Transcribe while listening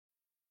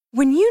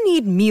When you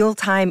need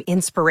mealtime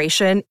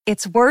inspiration,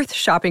 it's worth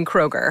shopping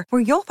Kroger,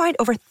 where you'll find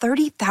over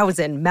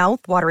 30,000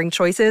 mouth-watering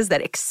choices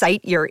that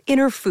excite your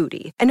inner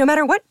foodie. And no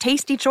matter what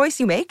tasty choice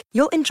you make,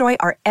 you'll enjoy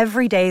our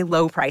everyday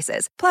low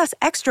prices, plus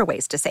extra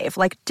ways to save,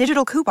 like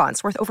digital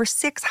coupons worth over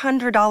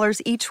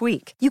 $600 each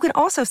week. You can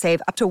also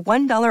save up to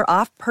 $1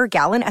 off per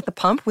gallon at the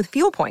pump with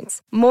fuel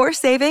points. More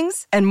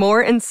savings and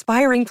more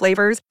inspiring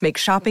flavors make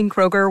shopping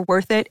Kroger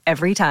worth it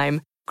every time.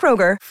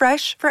 Kroger,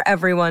 fresh for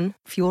everyone.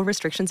 Fuel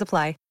restrictions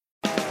apply.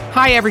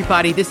 Hi,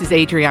 everybody. This is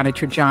Adriana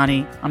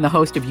Trajani. I'm the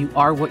host of You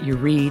Are What You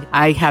Read.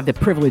 I have the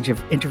privilege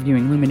of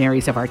interviewing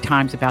luminaries of our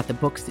times about the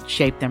books that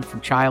shaped them from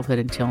childhood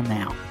until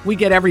now. We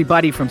get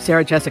everybody from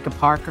Sarah Jessica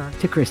Parker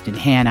to Kristen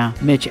Hanna,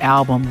 Mitch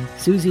Albom,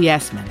 Susie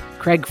Essman,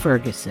 Craig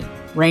Ferguson,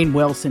 Rainn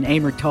Wilson,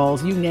 Amor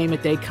Tolls, you name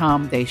it, they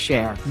come, they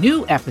share.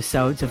 New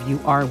episodes of You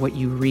Are What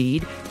You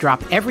Read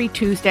drop every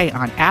Tuesday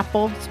on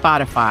Apple,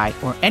 Spotify,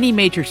 or any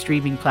major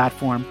streaming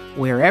platform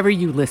wherever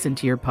you listen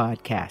to your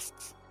podcasts.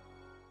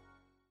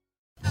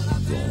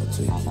 Gonna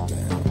take you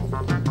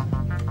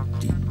down,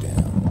 deep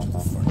down to the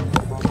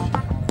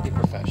front. Be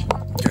professional.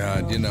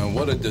 God, you know,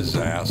 what a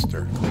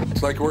disaster.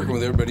 It's like working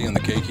with everybody on the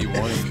KQ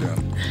Morning Show.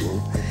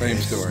 Same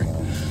story.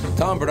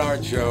 Tom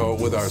Bernard Show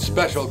with our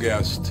special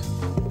guest.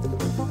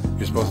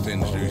 You're supposed to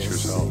introduce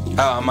yourself.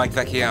 Oh, I'm Mike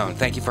Vecchione.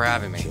 Thank you for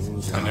having me.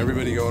 And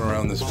everybody going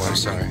around this way. I'm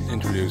sorry.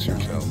 Introduce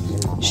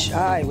yourselves.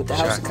 Shy with the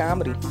House of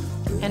Comedy.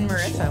 And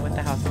Marissa with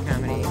the House of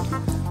Comedy.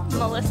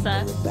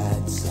 Melissa.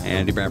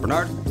 Andy Brand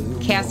Bernard.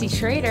 Cassie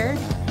Schrader.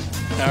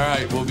 All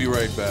right, we'll be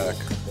right back.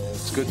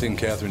 It's a good thing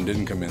Catherine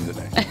didn't come in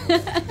today.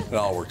 It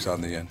all works out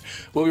in the end.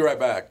 We'll be right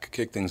back.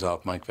 Kick things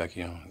off, Mike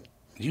Vecchione.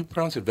 Do you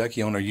pronounce it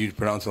Vecchione or you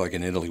pronounce it like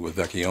in Italy with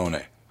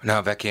Vecchione?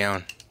 No,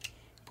 Vecchione.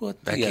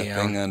 Put the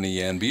thing on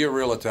the end. Be a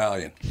real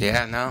Italian.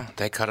 Yeah, no,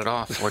 they cut it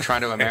off. We're trying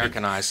to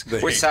Americanize.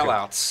 We're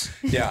sellouts.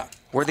 Yeah.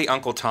 We're the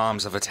Uncle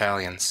Toms of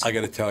Italians. I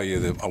got to tell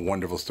you a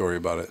wonderful story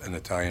about an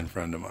Italian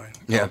friend of mine.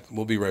 Yeah.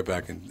 We'll be right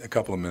back in a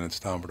couple of minutes.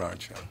 Tom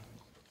Bernard Show.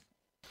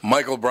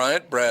 Michael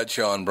Bryant,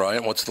 Bradshaw and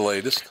Bryant, what's the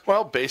latest?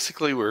 Well,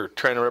 basically, we're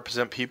trying to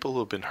represent people who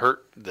have been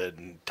hurt,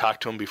 then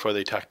talk to them before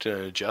they talk to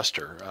an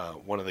adjuster.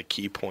 One of the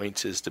key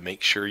points is to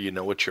make sure you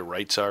know what your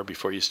rights are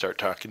before you start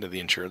talking to the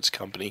insurance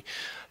company,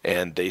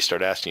 and they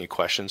start asking you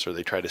questions or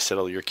they try to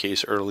settle your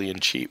case early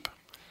and cheap.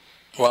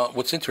 Well,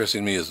 what's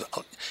interesting to me is,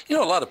 you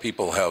know, a lot of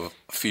people have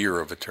fear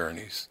of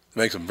attorneys. It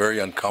makes them very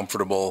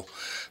uncomfortable.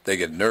 They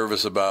get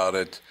nervous about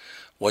it.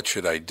 What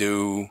should I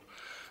do?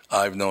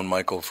 I've known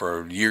Michael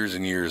for years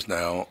and years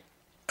now,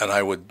 and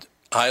I would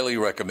highly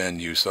recommend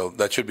you. So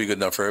that should be good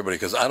enough for everybody,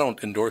 because I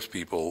don't endorse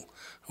people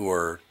who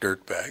are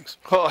dirtbags.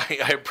 Well,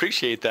 I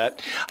appreciate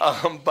that.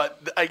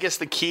 But I guess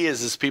the key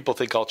is people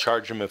think I'll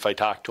charge them if I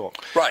talk to them.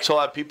 Right. So a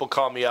lot of people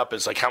call me up.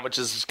 It's like, how much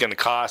is this going to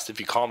cost if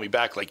you call me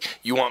back? Like,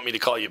 you want me to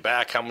call you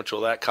back? How much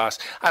will that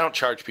cost? I don't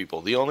charge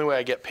people. The only way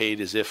I get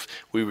paid is if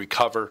we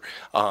recover,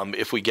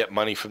 if we get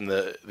money from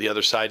the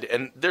other side.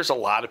 And there's a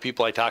lot of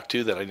people I talk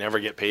to that I never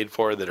get paid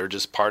for that are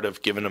just part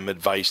of giving them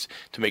advice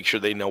to make sure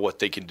they know what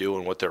they can do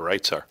and what their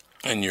rights are.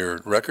 And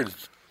your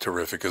record's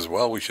terrific as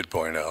well, we should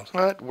point out.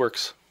 Well, it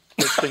works.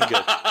 It's been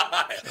good.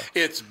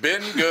 It's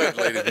been good,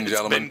 ladies and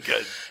gentlemen. It's been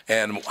good.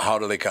 And how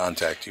do they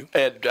contact you?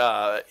 And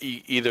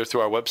either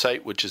through our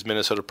website, which is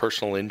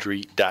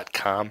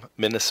minnesotapersonalinjury.com,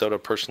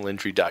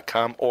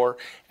 minnesotapersonalinjury.com, or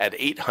at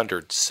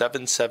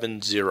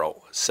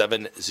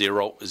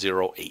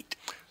 800-770-7008.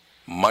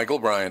 Michael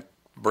Bryant,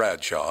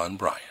 Bradshaw and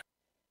Bryant.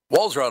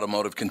 Walser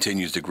Automotive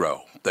continues to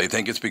grow. They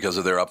think it's because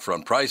of their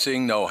upfront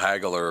pricing, no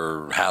haggle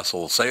or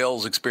hassle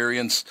sales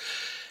experience,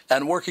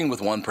 and working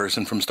with one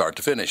person from start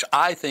to finish.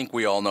 I think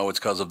we all know it's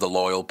because of the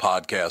loyal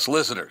podcast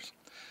listeners.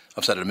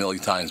 I've said it a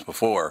million times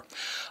before.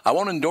 I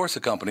won't endorse a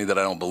company that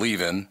I don't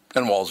believe in,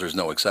 and Walser's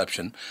no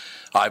exception.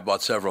 I've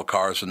bought several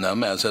cars from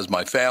them, as has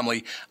my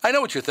family. I know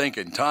what you're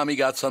thinking. Tommy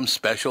got some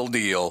special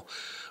deal.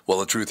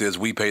 Well, the truth is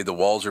we paid the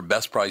Walser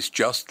best price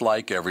just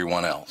like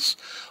everyone else.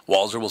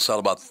 Walser will sell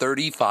about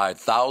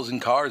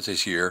 35,000 cars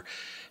this year,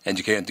 and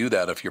you can't do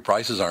that if your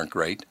prices aren't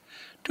great.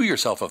 Do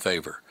yourself a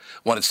favor.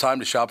 When it's time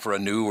to shop for a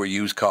new or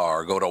used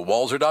car, go to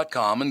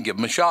Walser.com and give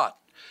them a shot.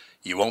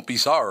 You won't be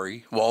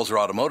sorry. Walser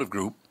Automotive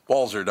Group,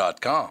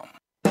 Walser.com.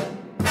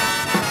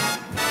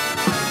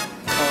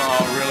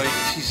 Oh, really?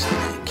 She's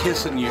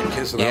kissing up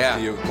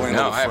to you. Playing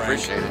no, little I Frank.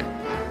 appreciate it.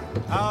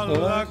 Oh,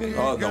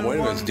 no, wait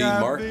a minute. It's Dean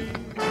Martin.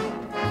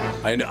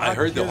 I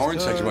heard the horn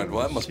section went,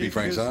 well, that must be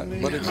Frank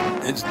Sinatra. But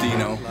it's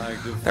Dino.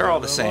 They're all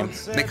the same.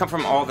 They come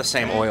from all the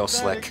same oil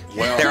slick.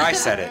 Well, there, I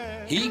said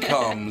it. He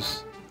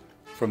comes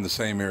from the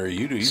same area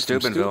you do. He's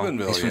Steubenville. From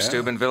Steubenville. He's from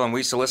Steubenville, and we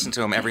used to listen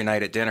to him every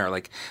night at dinner.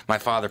 Like, my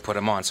father put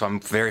him on, so I'm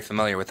very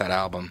familiar with that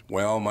album.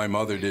 Well, my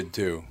mother did,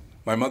 too.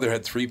 My mother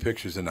had 3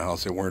 pictures in the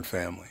house that weren't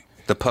family.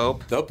 The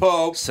Pope? The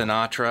Pope.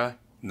 Sinatra?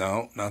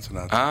 No, not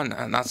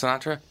Sinatra. Not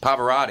Sinatra?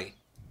 Pavarotti?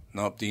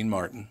 Nope, Dean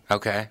Martin.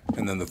 Okay.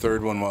 And then the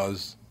third one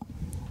was?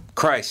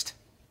 Christ.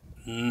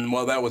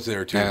 Well, that was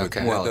there too, but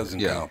that doesn't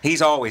count.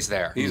 He's always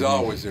there. He's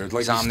always there. It's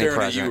like he's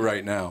staring at you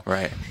right now.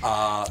 Right.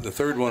 The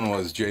third one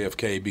was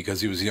JFK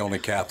because he was the only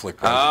Catholic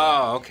president.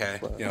 Oh, okay.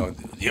 You know,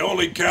 the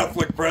only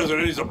Catholic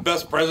president. He's the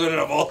best president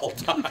of all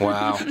time.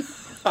 Wow.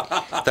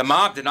 The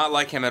mob did not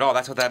like him at all.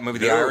 That's what that movie,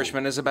 The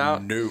Irishman, is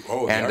about. No.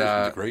 Oh, The Irishman's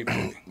a great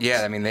movie.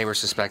 Yeah, I mean, they were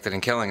suspected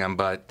in killing him,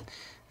 but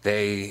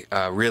they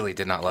really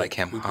did not like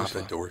him. We pushed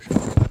that door.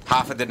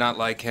 Hoffa did not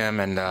like him,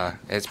 and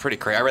it's pretty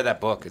crazy. I read that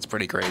book. It's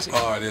pretty crazy.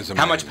 Oh, it is amazing.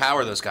 How much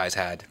power those guys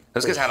had.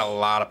 Those guys had a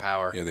lot of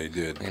power. Yeah, they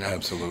did. You know?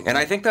 Absolutely. And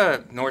I think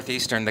the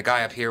Northeastern, the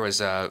guy up here was,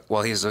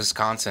 he's a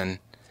Wisconsin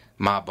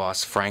mob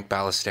boss, Frank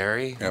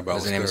Ballesteri. Yeah,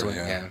 Ballesteri,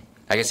 yeah.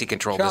 I guess he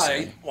controlled the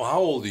city. Well, how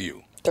old are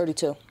you?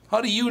 32. How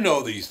do you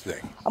know these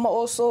things? I'm an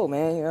old soul,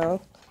 man, you know.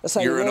 That's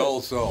how You're you an live.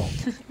 old soul.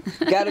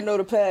 Got to know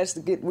the past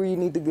to get where you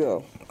need to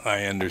go.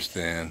 I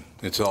understand.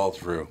 It's all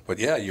true. But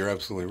yeah, you're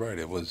absolutely right.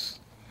 It was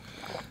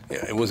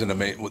an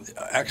amazing.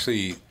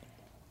 Actually,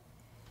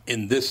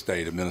 in this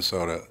state of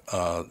Minnesota,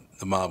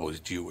 the mob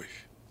was Jewish.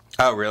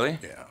 Oh, really?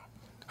 Yeah.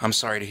 I'm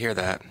sorry to hear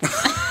that.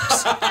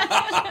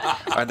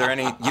 Are there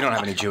any? You don't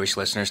have any Jewish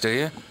listeners, do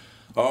you?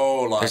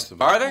 Oh, lots of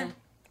them. Are there?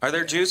 Are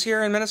there Jews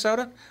here in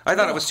Minnesota? I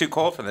thought it was too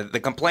cold for the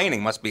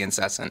complaining must be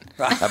incessant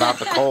about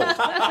the cold.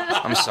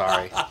 I'm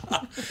sorry.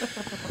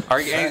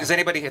 Is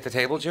anybody at the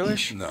table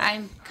Jewish? No.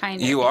 I'm kind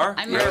of. You are?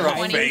 I'm You're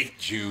like a fake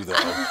Jew, though.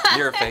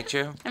 You're a fake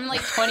Jew? I'm like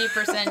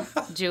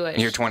 20% Jewish.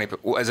 You're 20.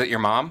 Is it your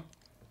mom?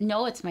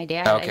 No, it's my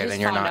dad. Okay, I just then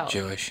you're found not out.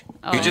 Jewish.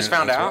 Oh. You just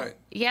found That's out? right.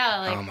 Yeah,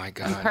 like Oh, my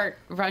God. I'm part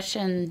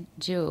Russian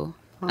Jew.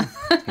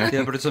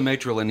 Yeah, but it's a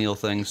matrilineal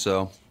thing,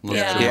 so.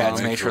 Yeah,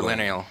 it's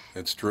matrilineal.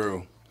 It's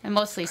true. I'm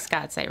mostly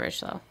Scots-Irish,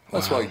 though.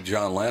 That's why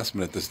John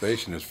Lastman at the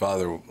station, his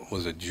father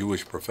was a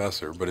Jewish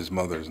professor, but his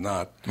mother's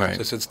not. Right.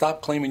 So I said,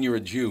 stop claiming you're a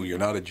Jew. You're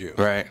not a Jew.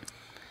 Right.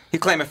 You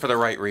claim it for the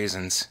right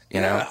reasons,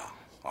 you know?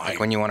 Like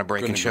when you want to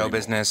break in couldn't show agree more.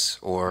 business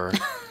or,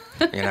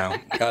 you know.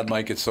 God,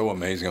 Mike, it's so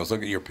amazing. I was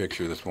looking at your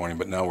picture this morning,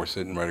 but now we're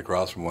sitting right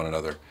across from one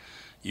another.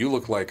 You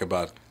look like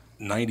about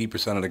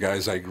 90% of the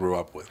guys I grew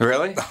up with.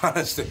 Really?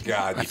 Honest to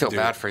God. I you feel do.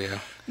 bad for you.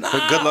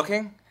 But good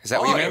looking? Is that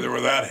what you yeah, mean? they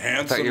were that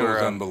handsome. you It were,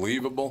 was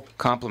unbelievable.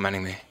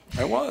 Complimenting me.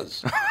 I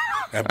was.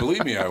 And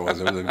believe me, I was.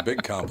 It was a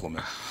big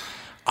compliment.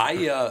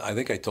 I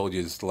think I told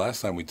you this the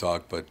last time we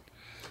talked, and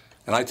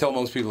I tell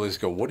most people, they just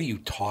go, what are you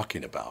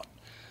talking about?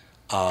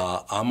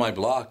 On my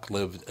block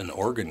lived an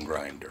organ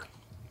grinder.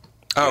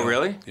 Oh,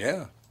 really?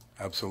 Yeah,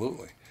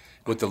 absolutely.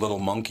 With the little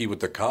monkey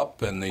with the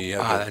cup and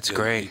that's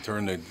great. He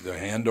turned the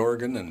hand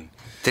organ and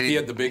Did he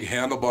had the big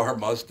handlebar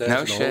mustache. No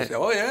and the whole shit. thing.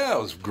 Oh yeah,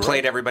 it was great.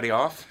 Played everybody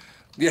off?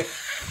 Yeah,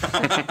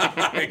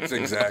 that's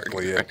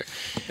exactly it.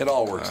 It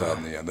all works out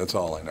in the end. That's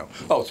all I know.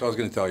 Oh, so I was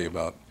going to tell you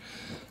about,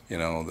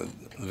 the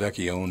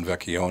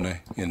Vecchione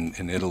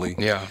in Italy.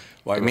 Yeah.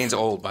 Why It means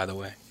old, by the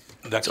way.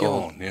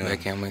 Vecchione, yeah.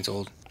 Vecchione means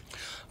old.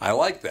 I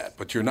like that,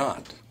 but you're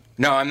not.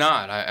 No, I'm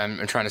not.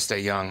 I'm trying to stay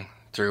young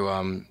through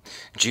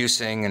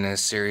juicing and a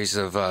series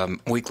of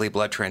weekly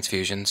blood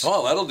transfusions.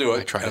 Oh, that'll do it.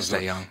 I try to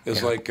stay young.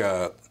 It's like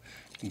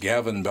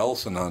Gavin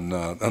Belson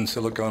on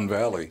Silicon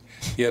Valley.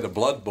 He had a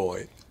blood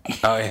boy.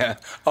 Oh, yeah.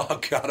 Oh,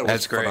 God, it was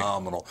That's great.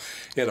 phenomenal.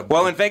 He had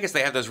Well, in Vegas,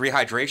 they have those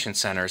rehydration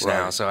centers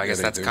now, Right. so I Yeah, guess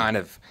they that's do. kind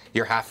of,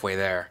 you're halfway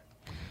there.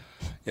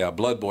 Yeah,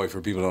 Blood Boy,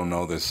 for people who don't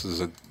know this,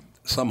 is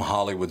some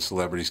Hollywood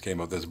celebrities came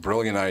up with this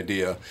brilliant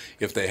idea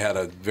if they had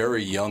a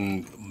very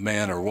young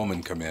man or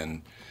woman come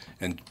in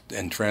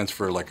and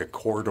transfer like a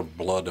quart of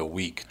blood a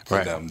week to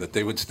Right. them, that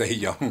they would stay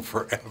young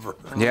forever.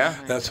 Yeah?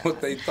 That's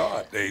what they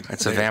thought.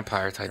 It's a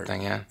vampire type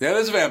thing, yeah. Yeah, it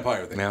is a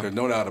vampire thing. Yeah. There's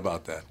no doubt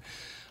about that.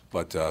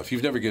 But if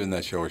you've never given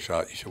that show a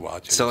shot, you should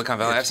watch it. Silicon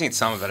Valley, I've It's seen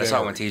some of it. I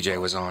saw it when very TJ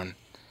was on.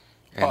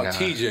 Oh, And,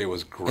 TJ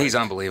was great. He's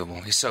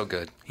unbelievable. He's so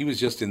good. He was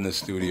just in the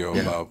studio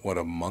about,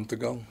 a month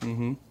ago?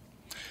 Mm-hmm.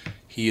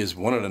 He is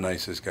one of the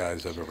nicest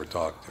guys I've ever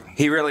talked to.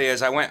 He really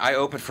is. I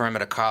opened for him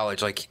at a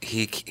college. Like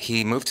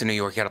he moved to New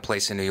York. He had a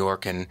place in New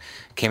York and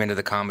came into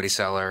the Comedy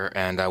Cellar,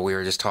 and we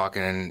were just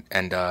talking.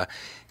 And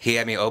he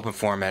had me open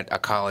for him at a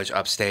college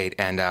upstate,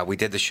 and we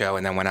did the show,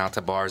 and then went out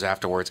to bars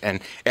afterwards.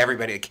 And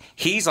everybody,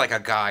 he's like a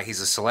guy.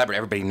 He's a celebrity.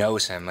 Everybody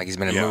knows him. Like he's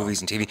been in Yeah.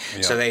 movies and TV.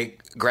 Yeah. So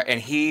and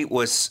he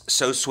was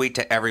so sweet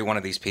to every one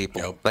of these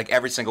people. Yep. Like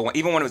every single one.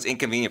 Even when it was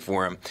inconvenient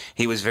for him,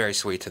 he was very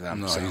sweet to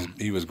them. No, so.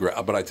 he was great.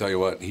 But I tell you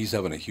what, he's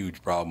having a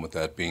huge problem with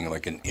that being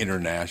like an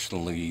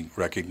internationally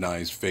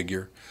recognized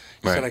figure.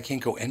 He Right. said, I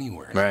can't go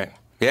anywhere. Right.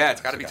 Yeah,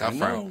 it's got to be I tough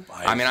for him. know.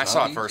 I mean, I It's saw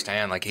not it easy.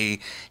 firsthand. Like he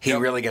Yep.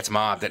 really gets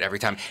mobbed at every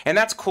time, and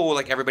that's cool.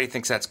 Like everybody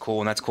thinks that's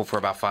cool, and that's cool for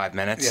about 5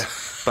 minutes. Yeah.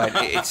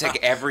 But it's like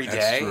every That's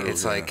day. true,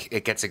 It's yeah. like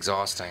it gets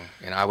exhausting,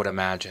 and I would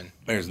imagine.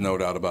 There's no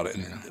doubt about it.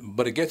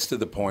 But it gets to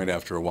the point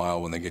after a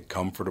while when they get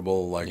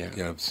comfortable, like,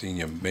 Yeah. seeing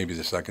you maybe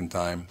the second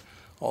time,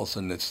 all of a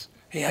sudden it's,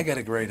 hey, I got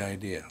a great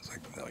idea. It's like,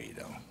 no, you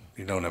don't.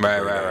 You don't have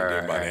a great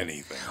idea about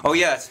anything. Oh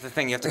yeah, that's the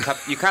thing. You have to cut.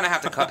 You kind of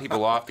have to cut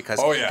people off because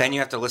Oh, yeah. then you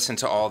have to listen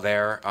to all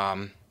their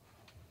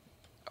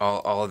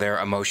all of their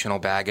emotional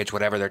baggage,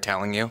 whatever they're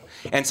telling you.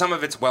 And some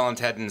of it's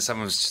well-intended, and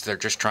some of it's they're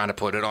just trying to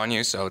put it on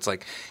you. So it's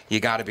like you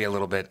got to be a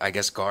little bit, I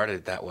guess,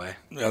 guarded that way.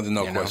 Yeah, there's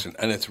no question.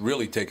 And it's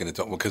really taken its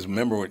toll. Because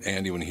remember what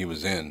Andy, when he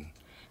was in,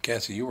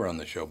 Cassie, you were on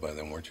the show by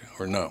then, weren't you?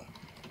 Or no?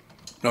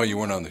 No, you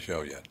weren't on the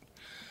show yet.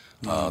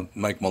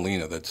 Mike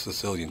Molina, that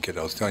Sicilian kid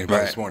I was telling you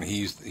about this morning, he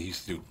used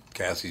to do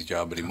Cassie's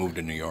job, but he moved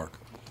to New York.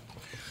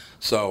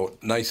 So,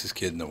 nicest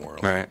kid in the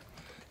world. Right.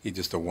 He's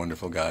just a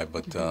wonderful guy.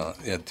 But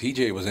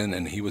TJ was in,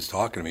 and he was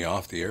talking to me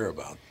off the air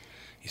about,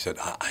 he said,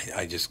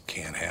 I just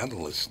can't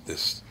handle this.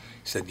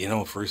 He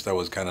said, first I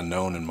was kind of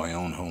known in my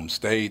own home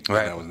state, and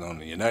I was known in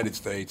the United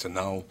States, and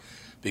now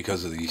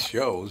because of these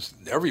shows,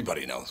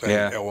 everybody knows.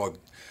 Yeah. Well,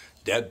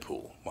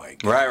 Deadpool,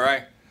 Mike.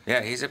 Right.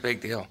 Yeah, he's a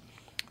big deal.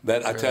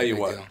 That I tell you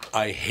what,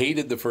 I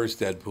hated the first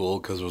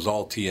Deadpool because it was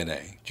all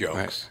TNA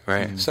jokes.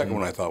 Right. The second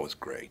one I thought was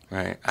great.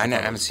 Right. I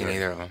haven't seen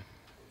either of them.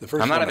 The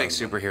first I'm not one a big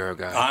superhero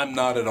guy. I'm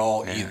not at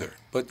all either.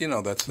 But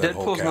that's that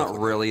whole Deadpool's not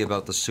really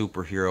about the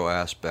superhero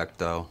aspect,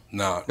 though.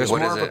 No. There's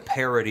What more is of a it?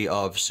 parody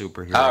of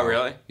superhero. Oh,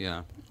 really?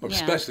 Yeah.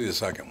 Especially the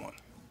second one.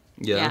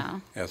 Yeah.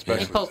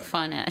 Especially. They poke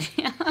fun at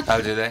it.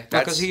 Oh, do they?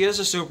 Because he is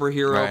a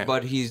superhero, Right.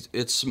 but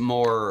it's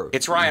more...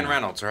 It's Ryan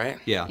Reynolds, right?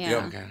 Yeah.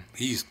 Yeah. Okay.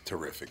 He's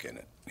terrific in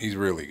it. He's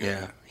really good.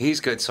 Yeah. He's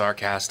good,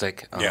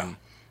 sarcastic. Yeah.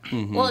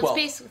 Well, it's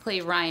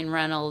basically Ryan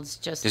Reynolds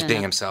just Just in being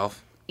a,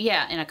 himself.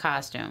 Yeah, in a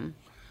costume.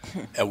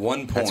 At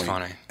one point, That's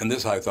funny. and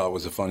this I thought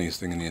was the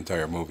funniest thing in the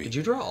entire movie. Did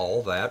you draw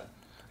all that?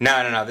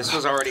 No. This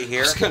was already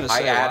here. was gonna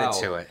say, added wow.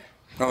 to it.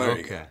 Oh, there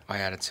you go. I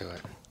added to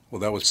it. Well,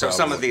 that was So probably,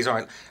 some of these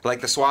aren't,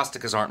 like the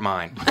swastikas aren't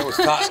mine. That was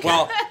Todd.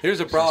 Well, here's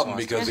a problem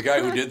because the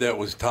guy who did that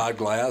was Todd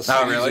Glass.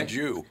 Oh, He's really? a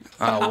Jew.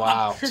 Oh,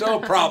 wow. So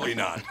probably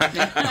not. But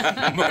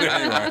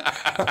anyway.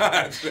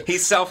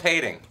 He's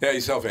self-hating. Yeah,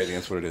 he's self-hating.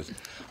 That's what it is.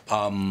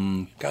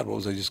 God, what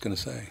was I just going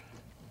to say?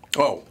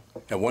 Oh,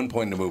 at one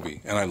point in the movie,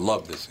 and I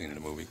love this scene in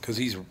the movie because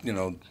he's,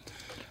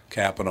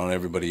 capping on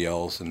everybody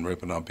else and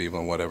ripping on people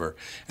and whatever.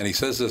 And he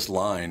says this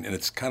line, and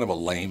it's kind of a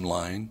lame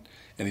line.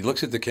 And he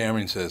looks at the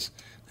camera and says,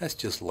 "That's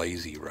just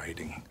lazy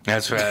writing."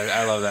 That's right.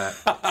 I love that.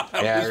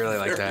 Yeah, I really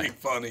like that. Very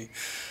funny.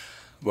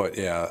 But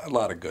yeah, a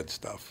lot of good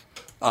stuff.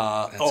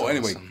 Anyway,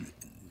 awesome.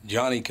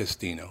 Johnny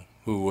Castino,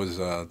 who was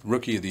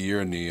Rookie of the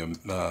Year in the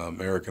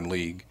American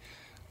League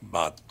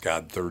about,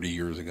 30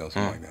 years ago,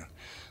 something like that.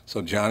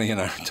 So Johnny and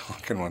I were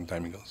talking one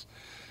time. He goes,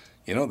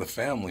 the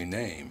family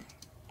name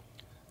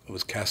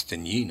was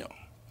Castagnino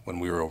when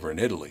we were over in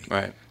Italy.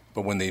 Right.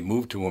 But when they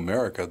moved to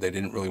America, they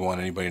didn't really want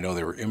anybody to know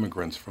they were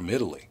immigrants from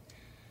Italy.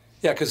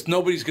 Yeah, because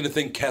nobody's going to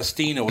think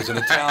Castino was an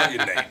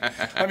Italian name.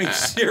 I mean,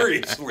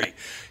 seriously.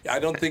 I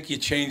don't think you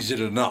changed it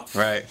enough.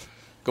 Right.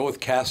 Go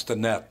with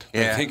Castanet.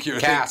 Yeah, I think you're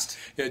Cast.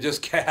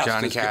 Just Cast.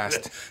 Johnny is good.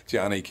 Cast.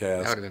 Johnny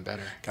Cast. That would have been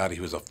better. God, he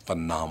was a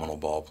phenomenal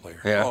ball player.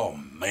 Yeah. Oh,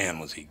 man,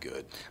 was he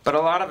good. But a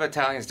lot of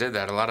Italians did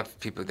that. A lot of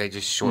people, they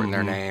just shortened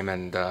their name.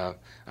 And I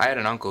had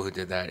an uncle who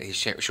did that. He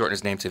shortened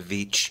his name to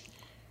Veach.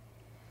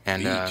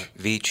 And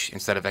Veach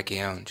instead of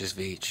Vecchione, just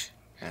Veach.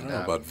 And, I don't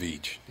know about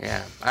Veach.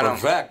 Yeah. Or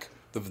Vec.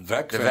 The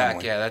Vec The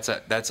family. Vec, yeah.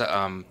 That's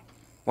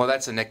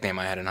a nickname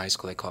I had in high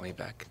school. They called me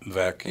Vec.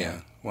 Vec,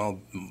 yeah.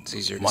 Well, It's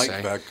easier Mike to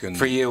say. Vec and...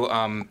 For you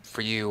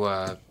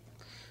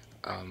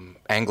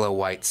Anglo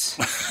whites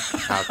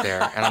out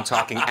there, and I'm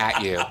talking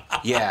at you.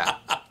 Yeah.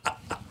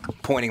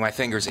 Pointing my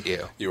fingers at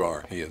you. You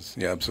are. He is.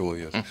 Yeah,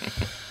 absolutely is.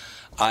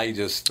 I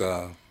just,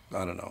 I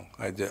don't know.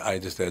 I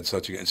just had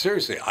such a...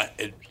 Seriously,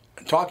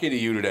 talking to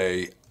you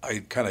today,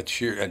 I kind of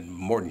cheered, and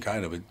more than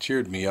kind of, it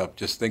cheered me up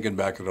just thinking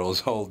back to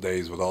those old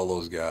days with all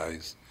those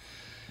guys.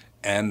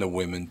 And the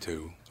women,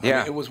 too. I mean,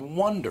 it was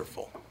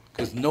wonderful.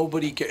 Because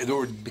nobody cared.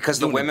 Because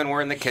the women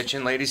were in the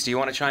kitchen. Ladies, do you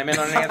want to chime in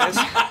on any of this?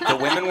 The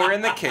women were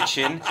in the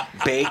kitchen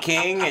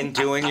baking and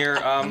doing your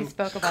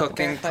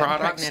cooking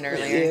products.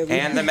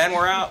 And the men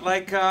were out,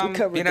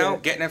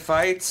 getting in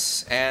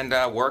fights and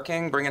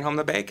working, bringing home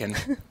the bacon.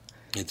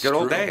 It's good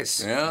old true.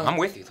 days. Yeah. I'm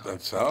with you.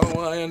 That's how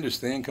I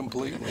understand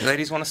completely.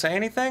 Ladies want to say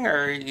anything?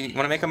 Or you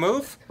want to make a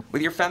move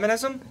with your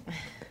feminism?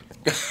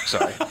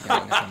 Sorry.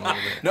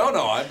 No,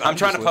 I'm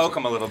trying to poke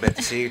them a little bit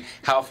to see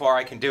how far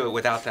I can do it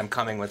without them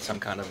coming with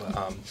some kind of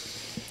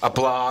a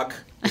blog.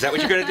 Is that what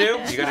you're going to do?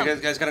 You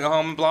guys going to go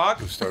home and blog?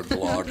 Start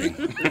blogging.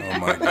 Oh,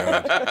 my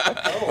God.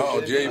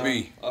 Oh,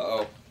 JB.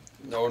 Uh-oh.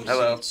 No one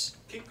Hello. sits.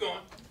 Keep going.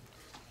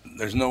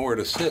 There's nowhere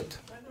to sit.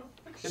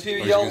 If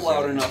you yell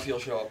loud enough, you'll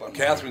show up on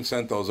Catherine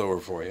sent those over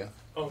for you.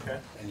 Okay.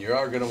 And you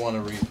are going to want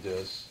to read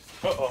this.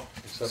 Uh-oh.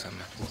 Did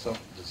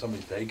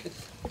somebody take it?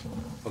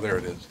 Oh, there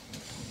it is.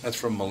 That's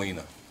from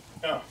Melina.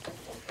 Oh,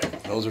 okay.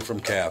 Those are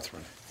from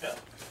Catherine. Yeah.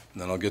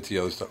 And then I'll get to the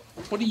other stuff.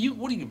 What do you...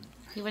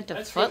 He went to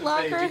That's for Foot the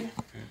Locker? baby.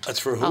 That's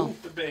for who? Oh.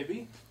 The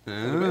baby.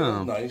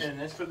 Oh. Nice.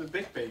 And that's for the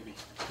big baby.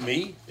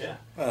 Me? Yeah.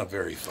 Ah,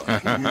 very funny.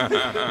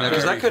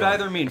 Because that could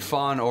either mean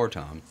Fawn or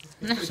Tom.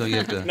 So you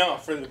have to... No,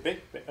 for the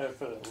big,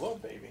 for the little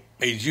baby.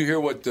 Hey, did you hear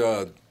what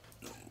it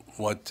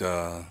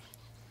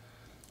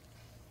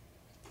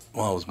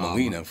was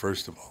Melina,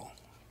 first of all.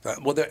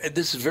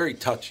 This is very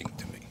touching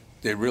to me.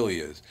 It really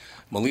is.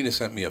 Melina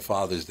sent me a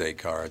Father's Day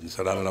card and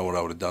said, I don't know what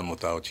I would have done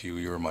without you.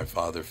 You were my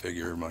father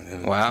figure.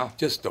 Wow.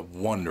 Just a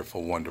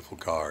wonderful, wonderful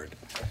card.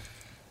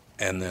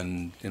 And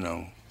then,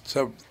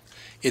 so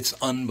it's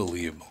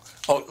unbelievable.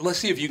 Oh, let's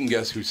see if you can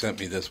guess who sent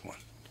me this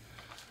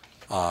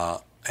one.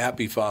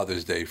 Happy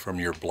Father's Day from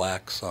your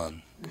black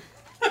son.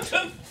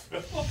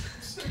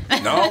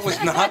 No, it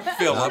was not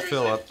Philip. Not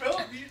Philip.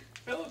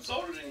 Philip's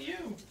older than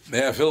you.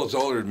 Yeah, Philip's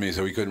older than me,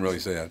 so he couldn't really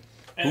say that.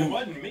 And it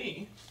wasn't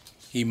me.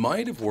 He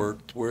might have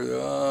worked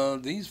where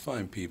these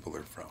fine people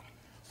are from.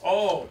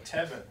 Oh,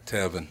 Tevin.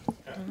 Tevin.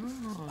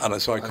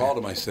 And so I called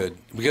him. I said,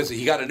 because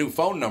he got a new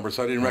phone number,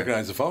 so I didn't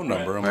recognize the phone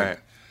number. I'm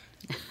like,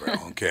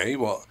 okay,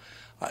 well,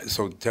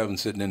 so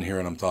Tevin's sitting in here,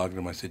 and I'm talking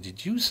to him. I said,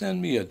 did you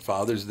send me a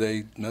Father's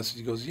Day message?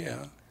 He goes,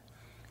 yeah.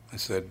 I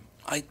said,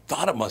 I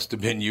thought it must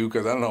have been you,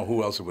 because I don't know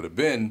who else it would have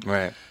been.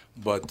 Right.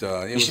 But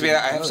you should be.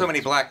 I have so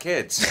many black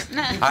kids.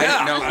 I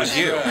didn't know it was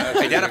you.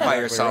 Identify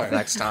yourself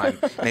next time.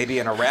 Maybe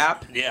in a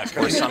rap. Yeah,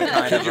 or some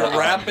kind could of. you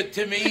rap it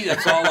to me?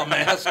 That's all I'm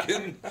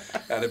asking.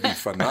 That'd be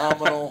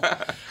phenomenal.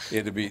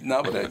 It'd be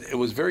but it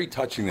was very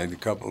touching that a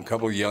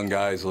couple of young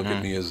guys look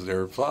at me as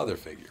their father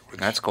figure.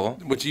 That's cool.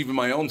 Which even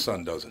my own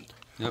son doesn't.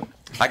 Yep.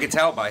 I could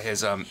tell by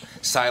his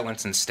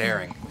silence and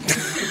staring.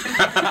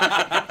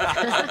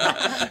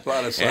 A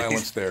lot of silent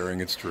staring.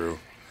 It's true.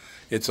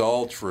 It's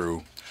all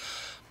true.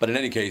 But in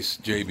any case,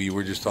 JB,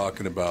 we're just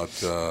talking about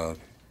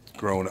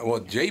growing up. Well,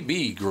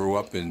 JB grew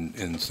up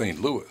in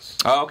St. Louis.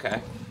 Oh,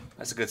 okay.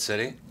 That's a good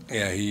city.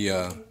 Yeah, he...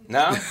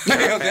 No?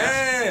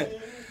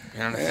 Okay.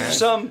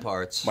 Some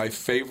parts. My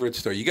favorite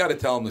story. You got to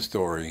tell him the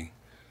story.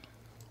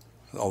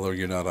 Although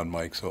you're not on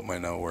mic, so it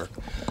might not work.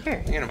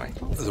 Sure, you know, Mike.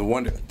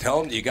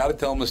 You got to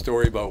tell him the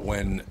story about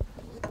when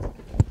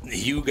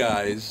you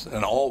guys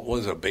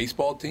was a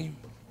baseball team.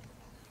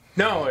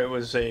 No, it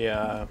was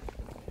a.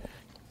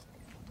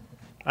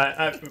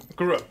 I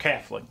grew up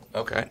Catholic.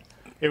 Okay.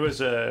 It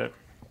was a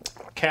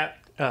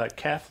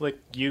Catholic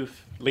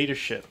youth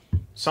leadership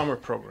summer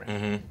program.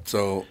 Mm-hmm.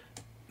 So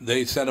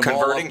they sent them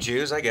converting all up.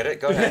 Jews. I get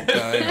it. Go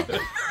ahead.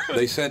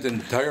 They sent an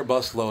entire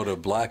busload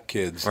of black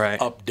kids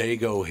up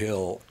Dago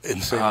Hill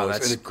in St. Louis.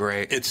 That's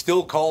great. It's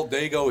still called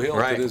Dago Hill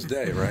to this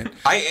day, right?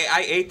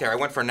 I ate there. I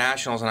went for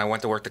nationals and I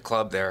went to work the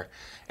club there,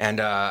 and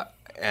I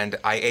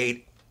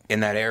ate in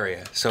that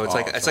area. So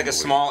it's like a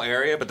small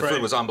area, but the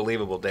food was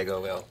unbelievable.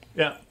 Dagoville.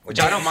 Yeah. Which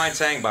I don't mind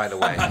saying, by the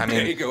way. I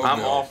mean,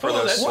 I'm all for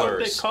those slurs. That's what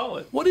they call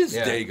it. What is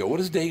Dago? What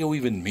does Dago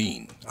even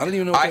mean? I don't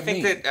even know what that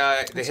means. I think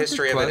that the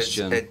history of it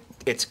is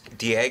it's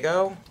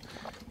Diego,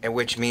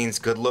 which means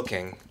good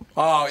looking.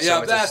 Oh,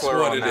 yeah, so that's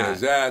what it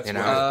is. That's you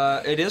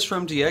know? It is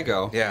from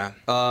Diego. Yeah.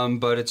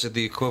 But it's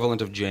the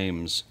equivalent of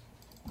James.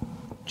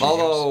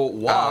 Although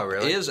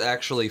Wap is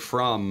actually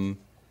from,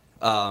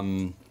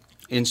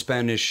 in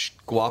Spanish,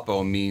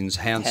 guapo means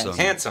handsome.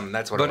 Handsome,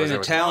 that's what it was. But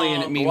in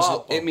Italian, it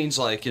means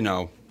like,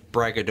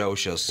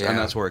 braggadocious, and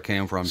that's where it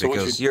came from. So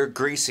because you're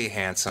greasy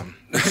handsome.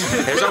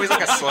 There's always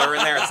like a slur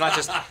in there. It's not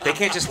just they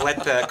can't just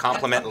let the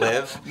compliment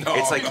live.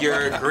 It's like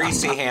you're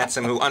greasy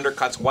handsome who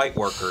undercuts white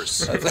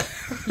workers.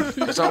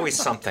 There's always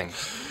something.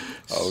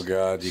 Oh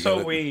God!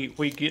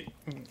 We get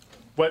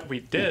what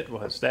we did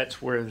was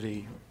that's where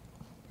the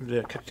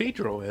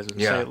cathedral is in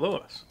St.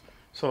 Louis.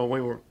 So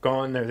we were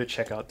going there to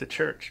check out the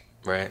church.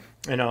 Right.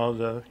 And all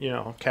the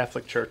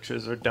Catholic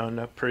churches are done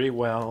up pretty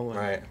well.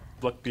 And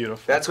look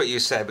beautiful. That's what you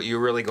said, but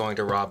you're really going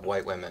to rob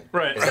white women.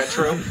 Right. Is that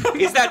true?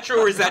 Is that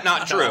true or is that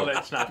not true? No,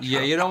 that's not true.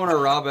 Yeah, you don't want to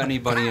rob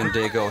anybody in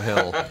Dago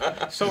Hill.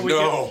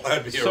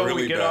 That'd be a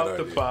really we get bad off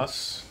idea. the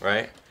bus.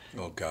 Right.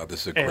 Oh God,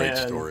 this is a great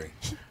story.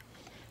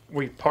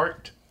 We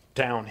parked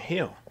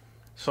downhill.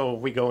 So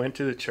we go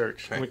into the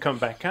church and we come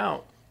back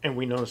out and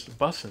we notice the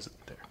bus isn't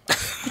there.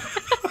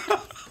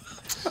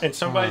 And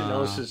somebody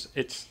notices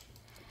it's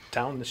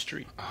down the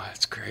street. Oh,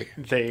 that's great.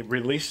 They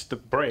released the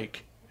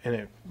brake and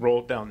it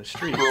rolled down the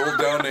street. Rolled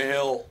down the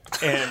hill.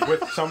 And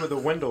with some of the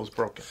windows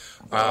broken.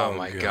 Oh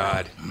my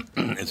God.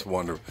 It's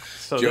wonderful.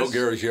 So Joe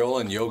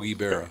Garagiola and Yogi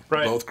Berra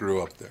both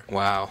grew up there.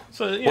 Wow.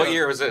 So, what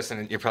year was this?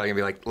 And you're probably going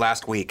to be like,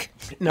 last week.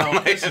 No.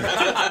 It's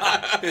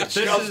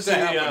just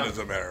happened, as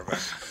a matter of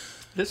fact.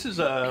 This is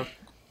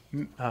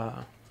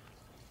mid-70s.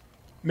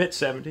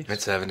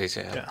 Mid-70s,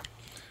 yeah.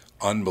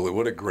 Unbelievable.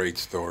 What a great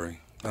story.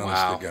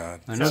 Honest to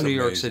God. I know New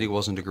York City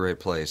wasn't a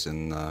great place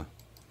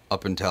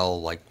up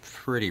until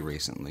pretty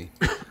recently.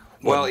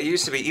 Well, it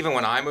used to be, even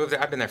when I moved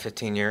there, I've been there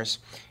 15 years.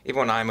 Even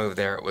when I moved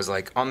there, it was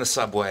like on the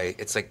subway,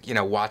 it's like,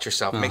 watch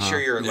yourself. Make sure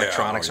your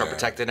electronics are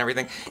protected and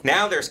everything.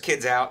 Now there's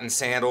kids out in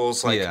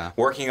sandals,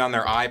 working on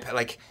their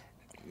iPad.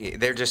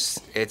 They're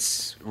just,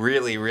 it's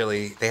really,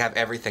 really, they have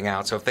everything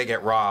out. So if they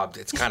get robbed,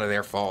 it's kind of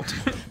their fault,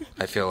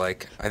 I feel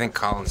like. I think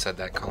Colin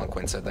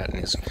Quinn said that in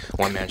his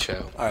one-man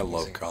show. I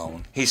love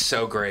Colin. He's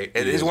so great.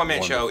 His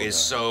one-man show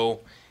is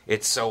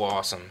it's so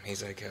awesome.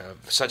 He's like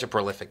such a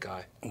prolific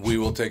guy. We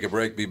will take a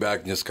break, be back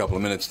in just a couple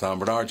of minutes. Tom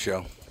Bernard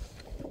Show.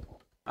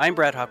 I'm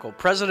Brett Huckle,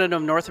 president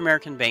of North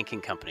American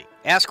Banking Company.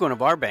 Ask one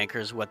of our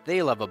bankers what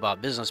they love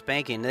about business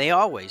banking. They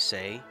always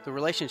say the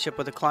relationship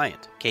with the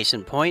client. Case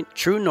in point,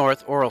 True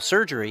North Oral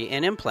Surgery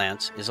and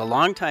Implants is a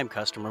longtime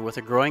customer with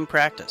a growing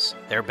practice.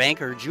 Their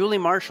banker, Julie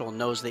Marshall,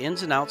 knows the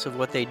ins and outs of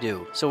what they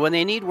do. So when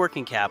they need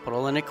working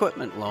capital, an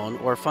equipment loan,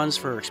 or funds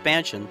for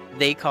expansion,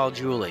 they call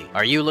Julie.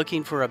 Are you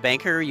looking for a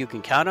banker you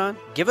can count on?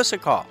 Give us a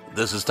call.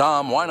 This is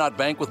Tom. Why not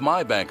bank with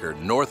my banker,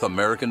 North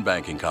American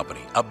Banking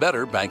Company? A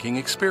better banking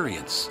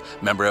experience.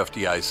 Member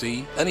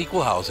FDIC, an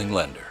equal housing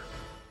lender.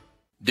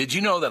 Did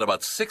you know that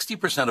about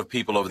 60% of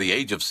people over the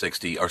age of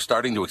 60 are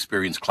starting to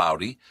experience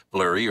cloudy,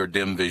 blurry, or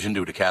dim vision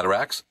due to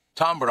cataracts?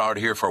 Tom Bernard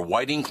here for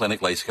Whiting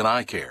Clinic LASIK and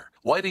Eye Care.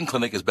 Whiting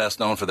Clinic is best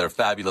known for their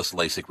fabulous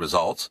LASIK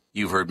results.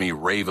 You've heard me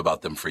rave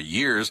about them for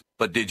years,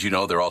 but did you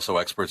know they're also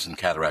experts in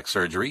cataract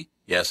surgery?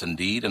 Yes,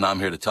 indeed, and I'm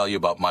here to tell you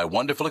about my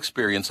wonderful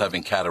experience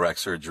having cataract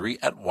surgery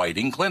at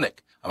Whiting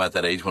Clinic. I'm at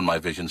that age when my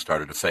vision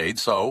started to fade,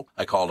 so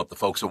I called up the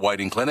folks at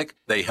Whiting Clinic.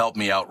 They helped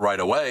me out right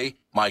away.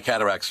 My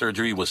cataract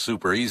surgery was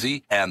super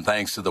easy, and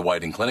thanks to the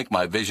Whiting Clinic,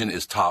 my vision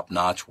is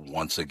top-notch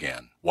once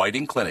again.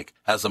 Whiting Clinic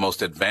has the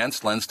most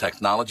advanced lens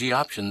technology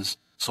options,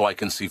 so I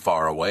can see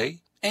far away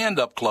and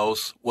up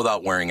close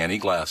without wearing any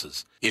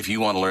glasses. If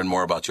you want to learn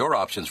more about your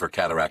options for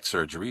cataract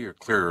surgery or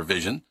clearer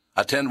vision,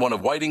 attend one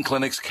of Whiting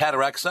Clinic's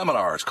cataract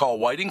seminars. Call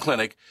Whiting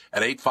Clinic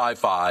at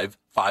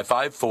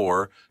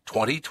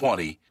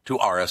 855-554-2020 to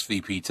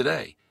RSVP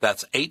today.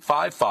 That's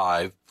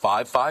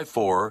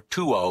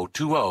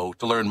 855-554-2020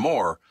 to learn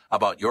more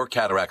about your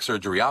cataract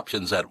surgery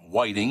options at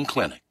Whiting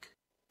Clinic.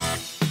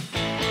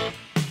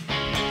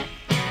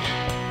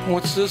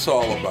 What's this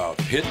all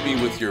about? Hit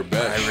me with your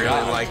best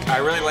I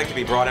really like to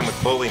be brought in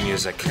with bully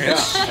music. Yeah,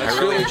 I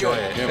really enjoy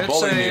it. Yeah, It's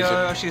bully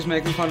music. she's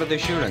making fun of the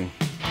shooting.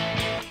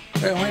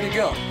 Hey, way to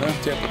go.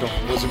 That's typical.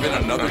 Was there been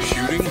another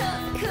shooting?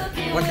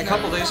 Like a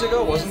couple days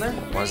ago, wasn't there?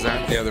 Was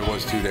there? Yeah, there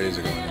was 2 days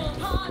ago.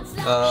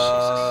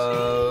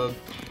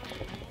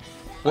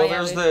 Well,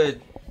 there's the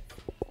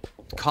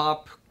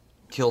cop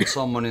killed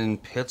someone in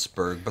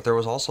Pittsburgh, but there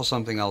was also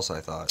something else, I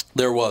thought.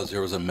 There was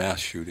a mass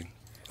shooting.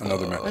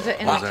 Another mass. Was it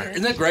in Wow, the church?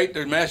 isn't that great?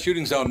 There's mass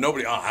shootings out.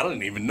 Nobody. Oh, I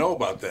don't even know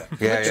about that.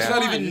 Yeah, It's yeah.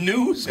 not even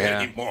news Yeah.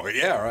 anymore.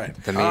 Yeah, right.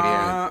 The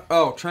media.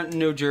 Trenton,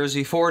 New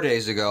Jersey, 4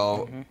 days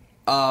ago.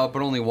 But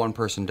only one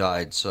person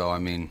died, so I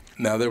mean...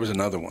 Now, there was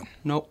another one.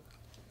 Nope.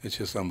 It's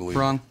just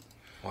unbelievable. Wrong.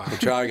 Wow. So,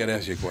 Chai, I got to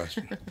ask you a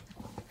question.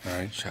 All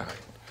right?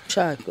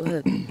 Chai, go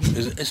ahead.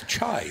 It's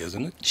Chai,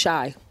 isn't it?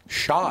 Shy.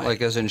 Shy.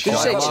 Like as in Did you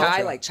say Shiloh?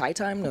 chai like chai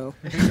time? No.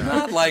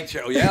 Not like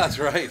Chai. Yeah, that's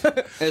right.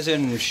 As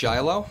in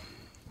Shiloh?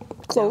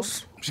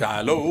 Close.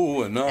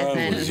 Shiloh, and I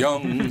then- was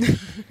young.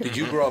 Did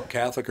you grow up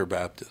Catholic or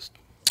Baptist?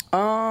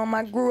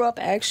 I grew up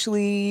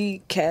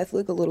actually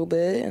Catholic a little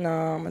bit, and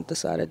I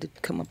decided to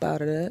come up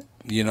out of that.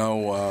 You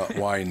know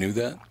why I knew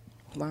that?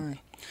 Why?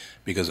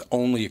 Because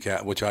only a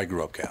Catholic, which I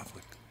grew up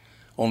Catholic,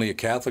 only a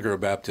Catholic or a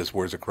Baptist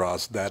wears a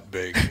cross that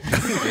big. Kind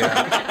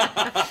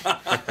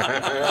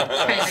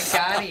of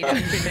gaudy, don't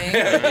you think?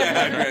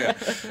 Yeah,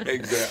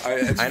 exactly.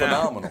 It's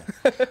phenomenal.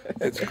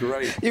 It's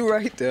great. You're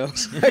right, though.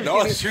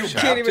 No, it's true.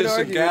 Can't even Baptists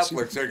and argue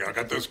with Catholics. I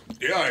got this.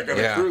 Yeah, I got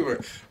Yeah. a crew.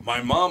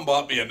 My mom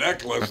bought me a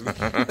necklace.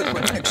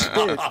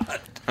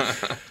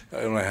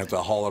 I don't have to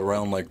haul it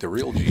around like the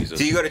real Jesus.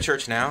 Do you go to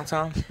church now,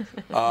 Tom?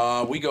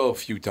 We go a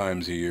few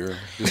times a year.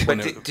 Just But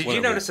whenever- did you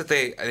whenever. notice that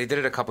they did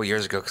it a couple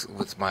years ago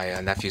with my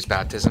nephew's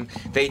baptism?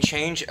 They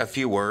change a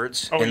few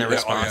words in the yeah.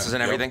 responses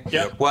and Yep. everything.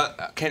 Yep. Well,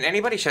 can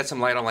anybody shed some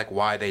light on like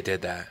why they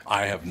did that?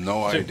 I have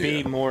no To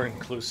idea. be more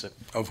inclusive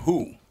Of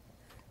who?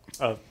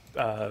 of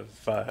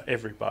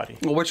everybody.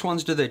 Well, which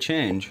ones did they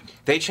change?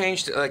 They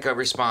changed like a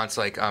response,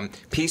 like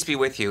 "Peace be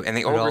with you," and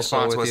the And old also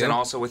response with was you? "and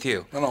also with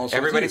you." And also with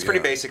Everybody's you, pretty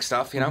yeah. basic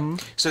stuff, you know.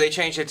 So they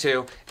changed it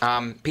to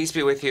 "Peace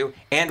be with you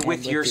and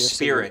with your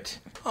spirit."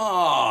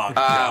 Oh, It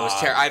was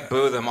terrible. I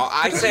boo them all.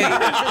 I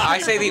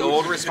say the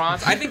old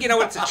response. I think you know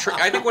what it's a trick.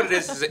 I think what it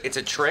is it's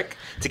a trick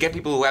to get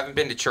people who haven't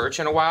been to church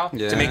in a while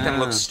to make them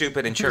look Yeah.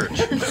 stupid in church.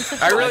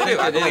 I really do.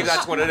 I it believe is.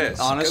 that's what it is.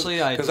 Honestly,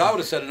 because I would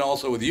have said it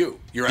also with you.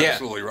 You're Yeah.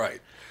 absolutely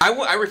right.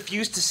 I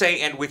refuse to say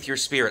 "and with your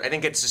spirit." I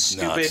think it's a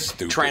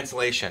stupid,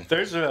 translation.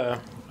 There's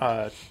a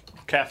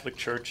Catholic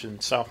church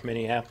in South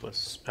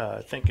Minneapolis.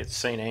 I think it's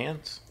St.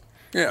 Anne's.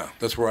 Yeah,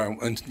 that's where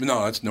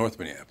no, that's North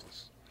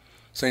Minneapolis.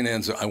 St.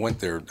 Anne's. I went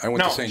there. I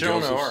went to St.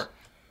 Joan of Joseph's. Arc.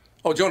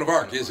 Oh, Joan of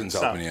Arc is in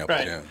South Minneapolis.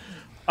 right. Yeah.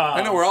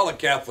 I know where all the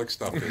Catholic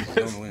stuff is.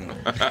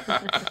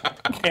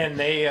 And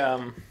they,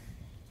 and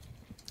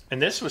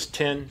this was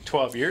 10,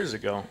 12 years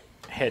ago,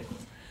 had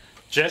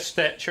just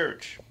that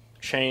church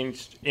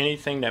changed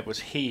anything that was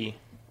he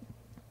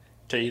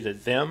to either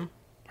them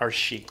or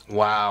she.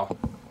 Wow.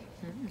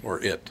 Or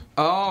it.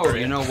 Oh,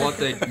 you know what?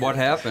 What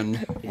happened?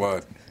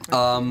 What?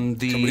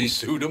 Somebody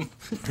sued him.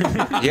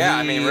 Yeah,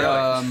 I mean,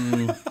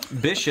 really.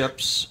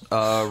 Bishops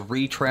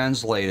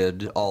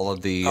retranslated all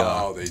of the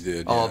they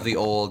did, all of the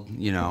old,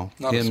 Not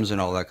a hymns and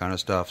all that kind of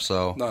stuff.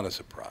 So not a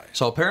surprise.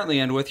 So apparently,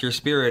 "and with your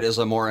spirit" is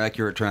a more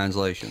accurate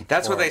translation.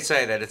 That's what they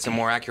say, that it's a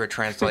more accurate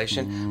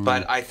translation.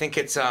 But I think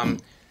it's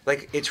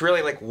like it's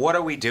really like, what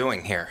are we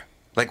doing here?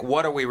 Like,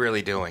 what are we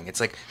really doing? It's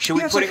like, should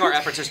we Yeah, be putting so who our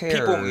efforts? There's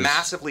people cares?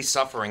 massively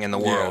suffering in the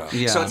world.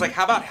 Yeah. So it's like,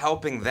 how about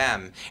helping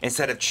them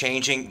instead of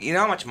changing? You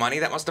know how much money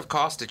that must have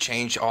cost to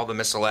change all the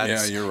missilettes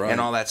Yeah, you're right. and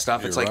all that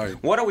stuff? It's You're like,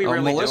 right. what are we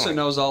really Melissa doing?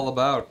 knows all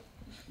about,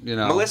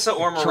 Melissa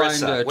or Marissa? trying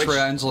to Which-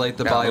 translate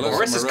the No, Bible.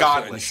 Marissa's Marissa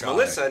godless. and Shy.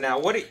 Melissa, now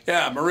what do you...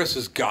 Yeah,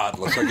 Marissa's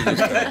godless. I can just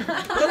tell you.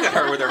 Look at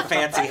her with her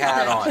fancy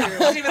hat on. She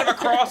doesn't even have a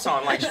cross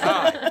on, like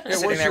Shy.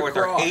 Sitting where's there your with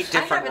her cross? 8 I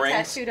different have a rings.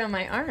 tattooed on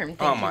my arm.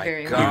 Thank Oh you my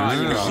very God,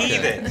 much. you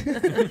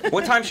heathen!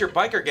 What time's your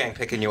biker gang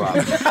picking you up?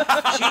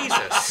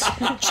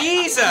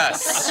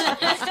 Jesus!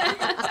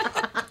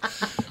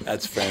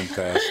 That's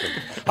fantastic.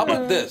 How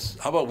about this?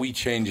 How about we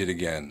change it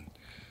again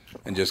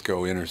and just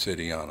go inner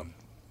city on them,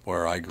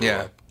 where I grew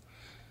up.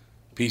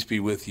 Peace be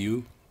with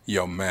you,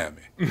 yo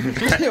mammy.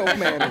 Yo,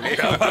 man.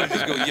 How about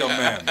just go, yo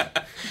mammy?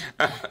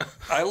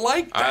 I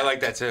like that. I like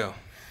that too.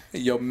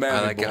 Yo mammy,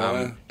 I like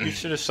boy. You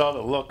should have saw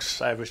the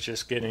looks I was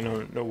just getting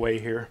on the way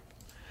here.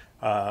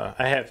 I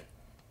have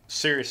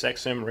Sirius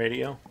XM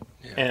radio,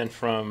 and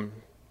from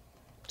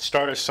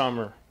start of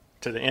summer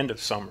to the end of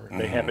summer,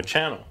 they have a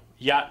channel,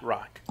 Yacht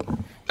Rock.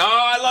 Oh,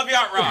 I love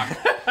Yacht Rock.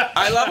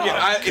 I love you.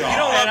 If you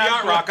don't love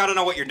Yacht Rock, I don't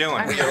know what you're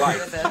doing with your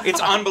life. It's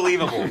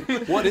unbelievable.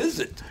 What is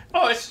it?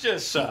 Oh, it's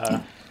just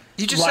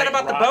You just light said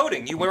about rock. the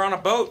boating. You were on a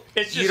boat.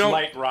 It's You just don't-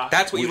 light rock.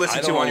 That's what you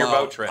listen to on your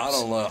boat trips. I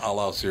don't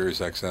allow Sirius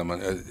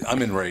XM.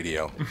 I'm in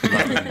radio,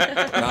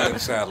 not in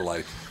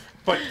satellite.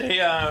 But they,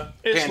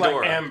 it's Pandora.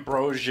 like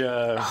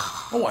Ambrosia.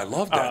 Oh, I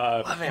love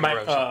that. Love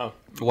Ambrosia.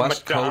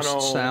 West Coast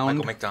McDonald. sound.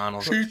 Michael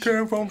McDonald. She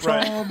came from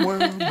somewhere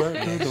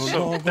back to the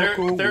So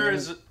Norfolk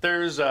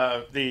there's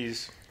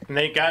these, and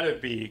they got to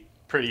be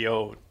pretty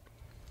old.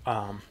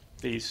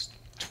 These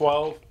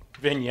 12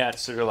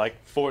 vignettes that are like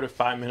 4 to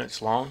 5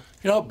 minutes long.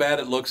 You know how bad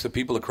it looks to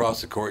people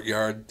across the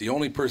courtyard? The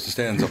only person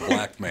standing is a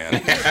black man.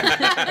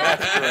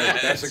 That's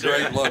great. That's a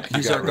great look. You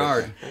He's got our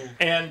guard.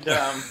 And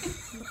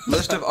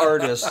List of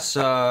artists: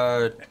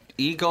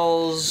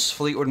 Eagles,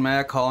 Fleetwood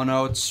Mac, Hall &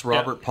 Oates,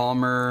 Robert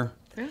Palmer,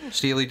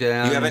 Steely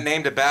Dan. You haven't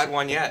named a bad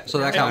one yet. So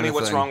that Tell kind me of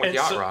what's thing. wrong with and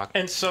Yacht so, Rock.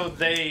 And so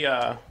they,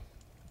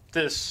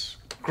 this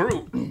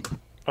group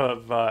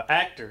of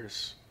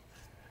actors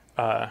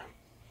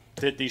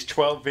did these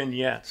 12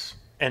 vignettes,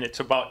 and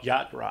it's about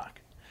Yacht Rock.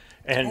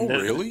 And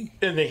really?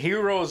 And the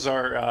heroes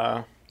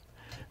are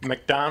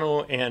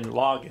McDonald and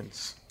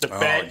Loggins. The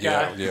bad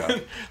guy, yeah.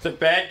 the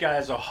bad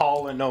guys are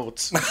Hall and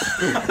Oates.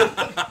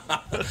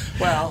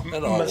 Well,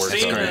 that all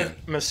works out.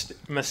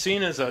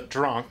 Messina's a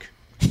drunk.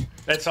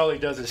 That's all he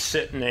does is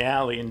sit in the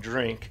alley and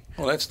drink.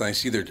 Well, that's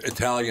nice. Either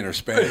Italian or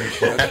Spanish.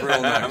 That's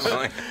real nice.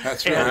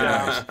 That's really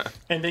nice.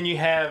 And then you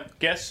have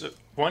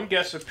one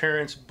guest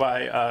appearance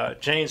by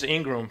James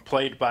Ingram,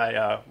 played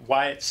by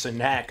Wyatt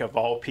Cenac, of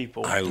all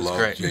people. I love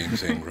great.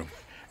 James Ingram.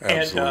 And,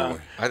 Absolutely.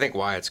 I think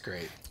Wyatt's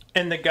great.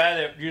 And the guy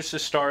that used to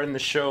star in the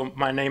show,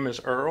 My Name is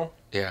Earl,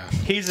 Yeah.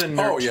 he's in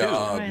there Oh, too.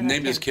 yeah.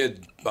 Named his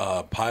kid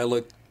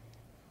Pilot.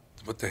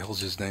 What the hell's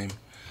his name?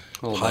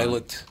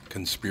 Pilot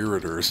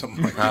Conspirator or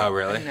something like that. Oh,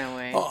 really? No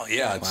way. Oh,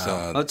 yeah. It's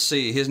Let's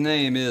see. His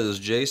name is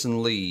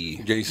Jason Lee.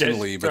 Jason Yes,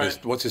 Lee, but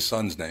right. what's his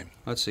son's name?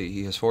 Let's see.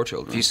 He has 4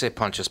 children. If you say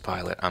Pontius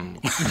Pilate, I'm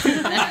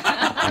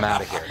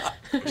out of here.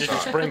 It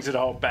just brings it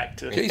all back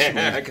to Jason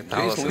Lee's a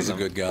Catholicism.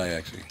 good guy,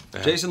 actually.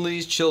 Jason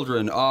Lee's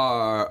children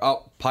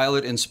are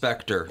Pilot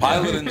Inspector.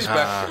 Pilot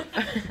Inspector.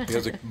 He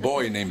has a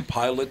boy named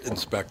Pilot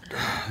Inspector.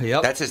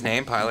 Yep. That's his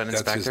name, Pilot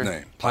Inspector? That's his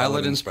name.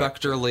 Pilot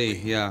Inspector Lee.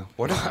 Yeah.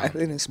 What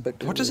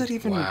does that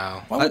even?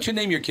 Wow. Why don't you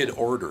name your kid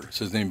Order?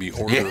 So his name be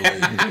Order Lee.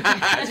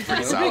 That's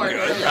pretty solid.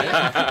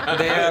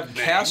 They have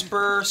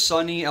Casper,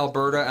 Sonny,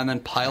 Alberta, and then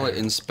Pilot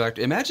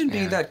Inspector. Imagine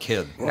being that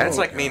kid. That's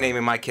like me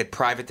naming my kid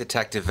Private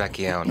Detective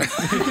Vecchione.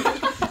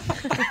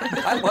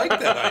 I like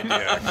that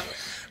idea.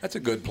 That's a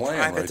good plan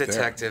Private right there.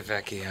 Detective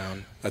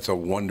Vecchione. That's a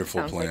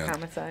wonderful Sounds plan. like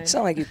homicide.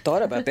 Sound like you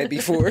thought about that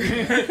before.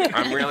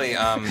 I'm really,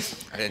 I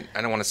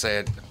don't want to say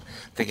it,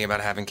 thinking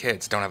about having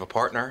kids. Don't have a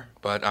partner,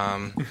 but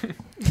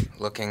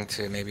looking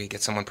to maybe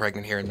get someone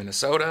pregnant here in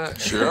Minnesota.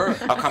 Sure.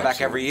 I'll come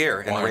back every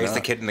year and Why raise the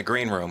not? kid in the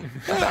green room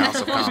at the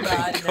House of Comedy.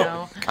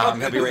 God, no.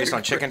 He'll be raised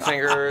on chicken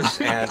fingers,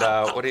 and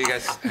what are you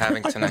guys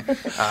having tonight?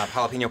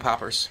 Jalapeno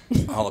poppers.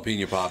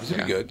 Jalapeno pops would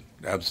Yeah. be good.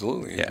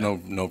 Absolutely. Yeah.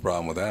 No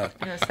problem with that.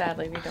 No,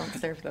 sadly, we don't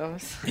serve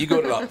those. You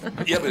go to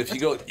but if you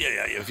go,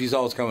 if he's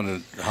always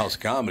coming to the House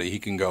of Comedy, he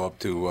can go up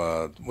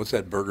to what's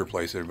that burger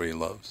place everybody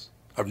loves?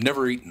 I've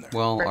never eaten there.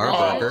 Well, Burger our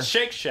Shack. burger.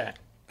 Shake Shack.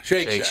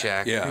 Shake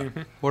Shack. Yeah.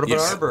 What about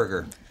Yes. our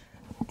burger?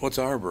 What's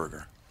our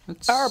burger?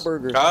 It's Our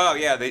burger. Oh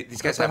yeah,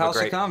 these guys the have House a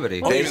of great.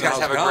 Comedy. Oh, These the guys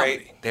House have of a Comedy.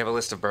 great. They have a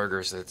list of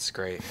burgers that's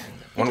great.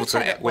 One with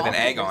an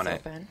egg on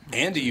it.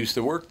 Andy used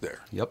to work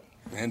there. Yep.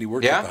 Andy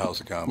worked at the House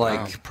of Comedy.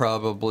 Like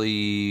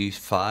probably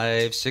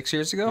 5-6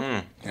 years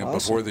ago. Yeah,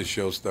 before this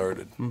show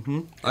started.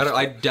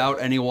 I doubt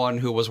anyone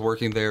who was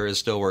working there is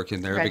still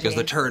working there because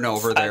the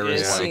turnover there It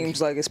is like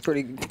seems like it's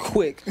pretty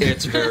quick.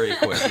 it's very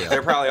quick. Yeah.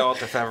 They're probably all at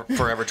the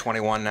Forever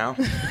 21 now.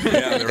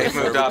 Yeah, They've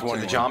moved up to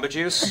the Jamba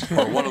Juice.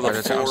 Or one of the I'm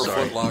 4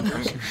 sorry. Foot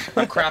Lockers.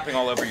 I'm crapping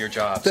all over your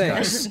jobs,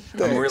 Thanks.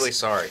 guys. I'm really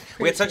sorry.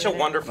 We had such a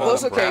wonderful Well,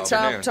 it's okay.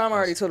 afternoon. Tom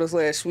already told us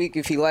last week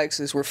if he likes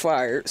us, we're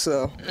fired.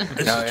 So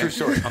It's a true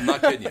story. I'm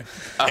not kidding you.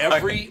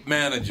 Every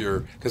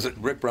manager, because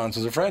Rick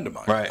Bronson's a friend of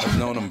mine. Right. I've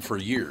known him for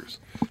years.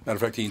 Matter of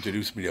fact, he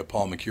introduced me to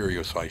Paul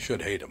Mercurio, so I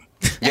should hate him.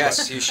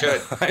 Yes, you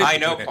should. I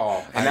know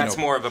Paul, and that's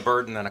more of a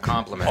burden than a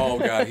compliment. Oh,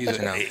 God. You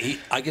know.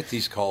 I get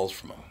these calls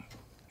from him.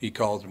 He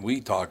calls, and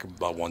we talk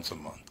about once a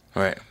month.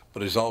 Right.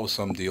 But there's always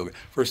some deal.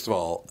 First of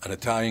all, an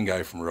Italian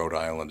guy from Rhode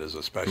Island is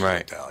a special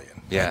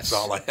Italian. Yes. That's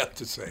all I have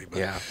to say. But,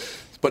 Yeah.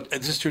 But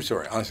it's just a true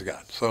story, honest to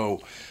God.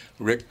 So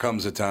Rick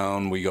comes to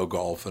town, we go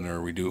golfing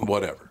or we do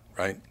whatever,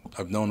 right?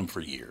 I've known him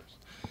for years.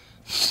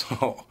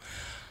 So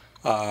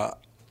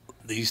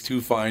these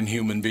 2 fine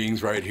human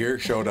beings right here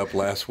showed up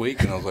last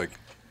week, and I was like,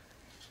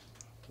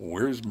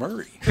 where's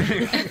Murray?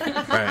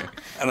 Right.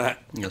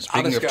 And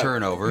speaking of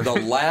turnover. The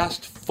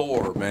last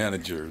 4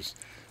 managers,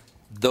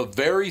 the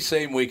very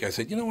same week, I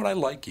said, you know what, I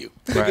like you.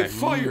 They get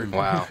fired.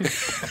 Wow.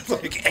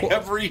 Like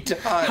every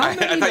time. How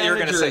many I thought you were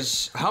gonna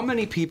managers- how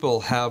many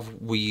people have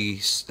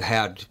we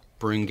had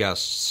bring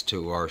guests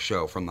to our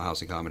show from the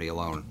House of Comedy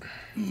alone?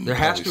 There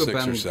has to Probably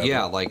have 6 or been,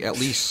 7. like at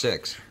least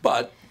 6.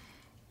 But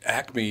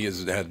Acme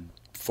has had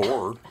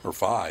 4 or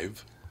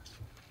 5.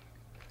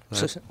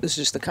 So this is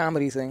just a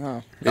comedy thing,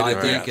 huh? I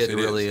think it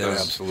really is.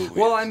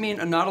 Absolutely. Well, I mean,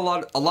 not a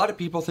lot. A lot of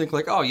people think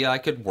like, oh yeah, I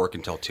could work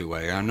until 2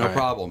 a.m. No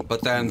problem.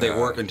 But then they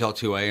work until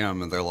 2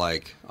 a.m. and they're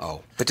like,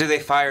 oh. But do they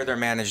fire their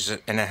managers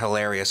in a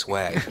hilarious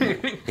way?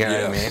 You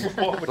know what I mean?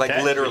 What would Like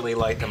that literally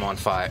light them on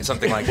fire,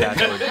 something like that.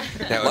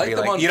 That would Light be them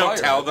like on you don't fire.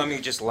 tell them,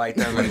 you just light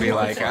them and be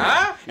like,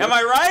 huh? Am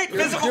I right?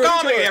 Physical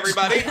comedy,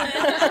 everybody.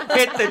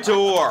 Hit the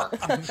door.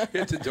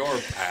 Hit the door,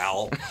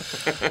 pal.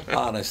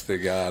 Honest to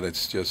God,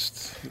 it's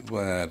just,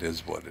 well, it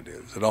is what it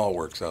is. It all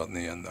works out in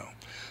the end, though.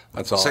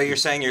 That's all. So you're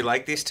saying you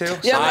like these 2?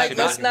 Yeah, I like, should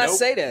let's not- not nope,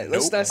 say that.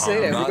 Let's nope, not say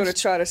I'm that. not- We're going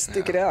to try to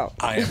stick it out.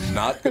 I am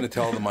not going to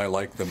tell them I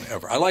like them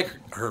ever. I like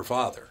her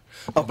father,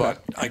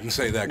 but I can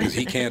say that because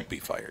he can't be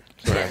fired.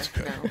 So that's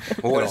good.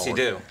 Well, what It does he all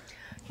do?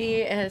 He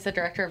is a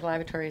director of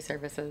laboratory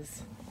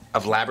services.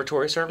 Of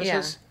laboratory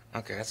services?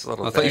 Okay, that's a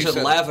little. I thought you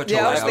said lavatory.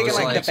 Yeah, I was thinking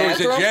like the So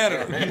he's a bathroom.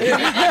 janitor.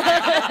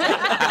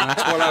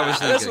 That's what I was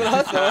thinking. That's what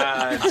I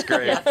thought. That's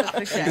great.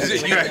 Yes,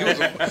 exactly. He was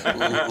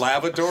a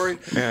lavatory?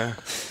 Yeah.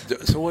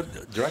 So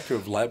what, director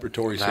of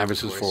laboratory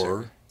services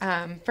for?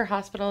 For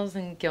hospitals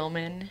in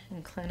Gilman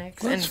and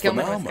clinics That's in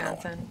Gilman, phenomenal.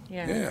 Wisconsin.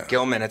 Yeah.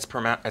 Gilman, it's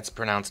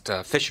pronounced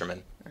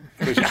fisherman.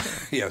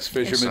 Yes,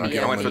 fisherman. Sorry,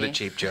 I went for the Gilman.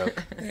 cheap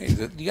joke. Hey,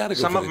 you got to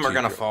go Some for of the them are cheap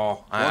going to joke.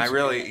 fall. I Once-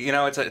 really, you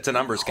know, it's a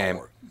numbers game.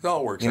 It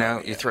all works You know,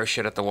 out. you throw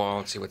shit at the wall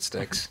and see what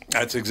sticks.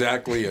 That's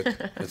exactly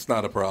it. It's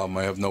not a problem.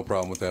 I have no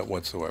problem with that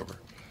whatsoever,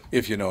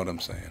 if you know what I'm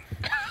saying.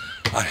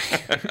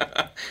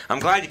 I'm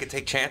glad you could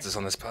take chances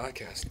on this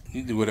podcast.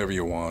 You do whatever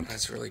you want.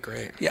 That's really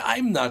great. Yeah,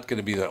 I'm not going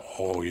to be that,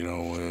 we're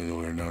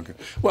not going to.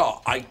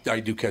 Well, I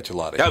do catch a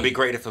lot of That would be hate.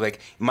 great if they're like,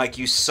 Mike,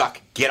 you suck.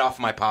 Get off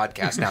my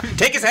podcast now.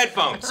 Take his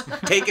headphones.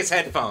 Take his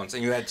headphones.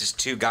 And you had just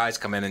 2 guys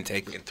come in and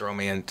throw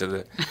me into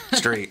the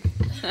street.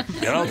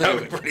 You know, That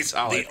would be pretty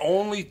solid.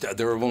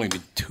 There have only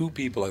been 2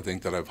 people, I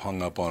think, that I've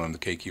hung up on the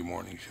KQ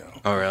Morning Show.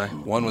 Oh, really?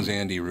 One was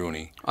Andy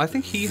Rooney. I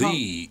think he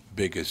the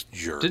biggest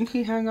jerk. Didn't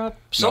he hang up?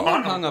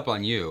 Someone hung up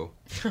on you.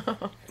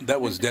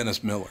 That was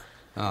Dennis Miller.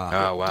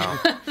 Oh, wow.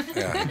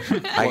 Yeah.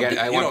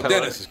 I you went know,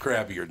 Dennis is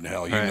crappier than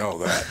hell. You Right. know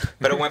that.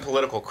 But it went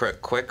political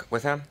quick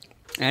with him?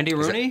 Andy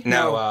Rooney?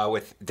 No,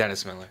 with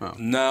Dennis Miller. Oh.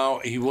 No,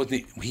 he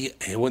wasn't. He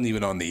wasn't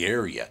even on the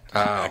air yet.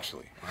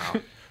 Actually,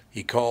 Wow.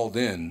 he called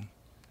in,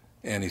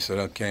 and he said,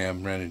 "Okay,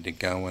 I'm ready to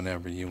go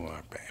whenever you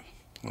are, babe."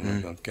 I'm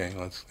like, "Okay,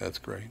 that's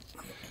great."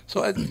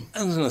 So as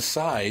an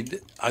aside,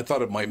 I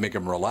thought it might make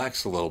him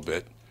relax a little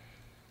bit.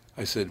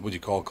 I said, "Would you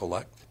call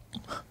collect?"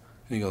 And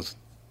he goes,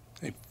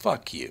 "Hey,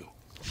 fuck you,"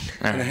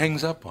 and it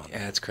hangs up on him.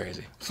 Yeah, it's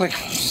crazy. It's like,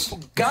 oh,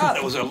 God,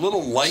 it was a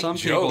little light Some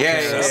joke. people Yeah,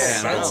 can yeah, settle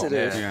yeah. down.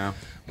 Sensitive. Yeah.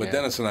 But Yeah.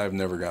 Dennis and I have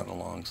never gotten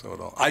along so at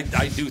all. I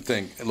do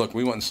think. Look,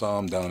 we went and saw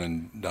him down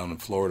in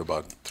Florida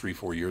about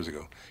 3-4 years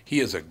ago. He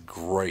is a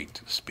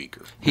great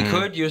speaker. He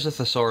could use a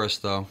thesaurus,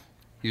 though.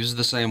 Uses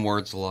the same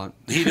words a lot.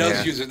 He does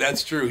Yeah. use it.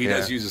 That's true. He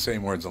does Yeah. use the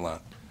same words a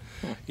lot.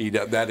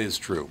 That is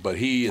true. But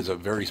he is a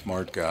very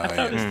smart guy. I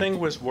thought his thing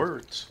was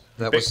words.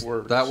 That Big was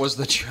words. that was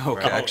the joke,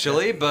 Right.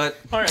 actually. But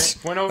All right,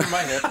 went over my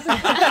head.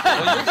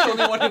 well, you're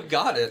the only one who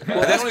got it.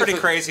 But that's pretty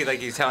crazy. Like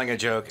he's telling a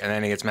joke, and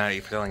then he gets mad at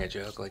you for telling a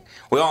joke. Like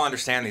we all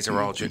understand these are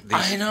all. I know.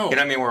 You know what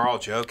I mean? We're all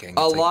joking.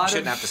 A It's like, lot you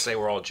shouldn't of- have to say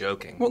we're all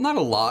joking. Well, not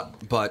a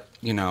lot, but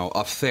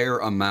a fair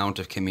amount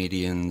of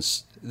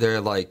comedians. They're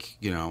like,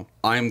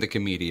 I'm the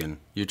comedian.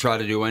 You try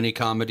to do any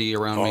comedy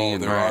around me, Oh,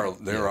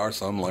 and there are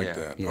some like Yeah.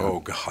 that. Yeah. Oh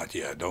God,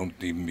 yeah. Don't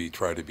even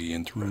try to be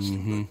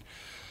interested.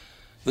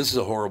 But This is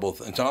a horrible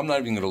thing. So I'm not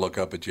even going to look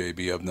up at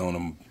JB. I've known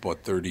him,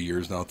 30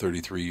 years now,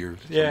 33 years?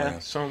 Yeah,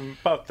 so I'm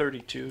about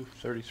 32,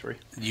 33.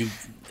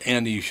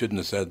 Andy, you shouldn't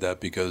have said that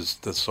because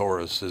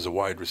Thesaurus is a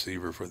wide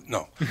receiver for...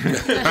 No.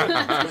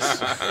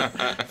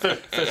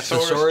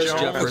 Thesaurus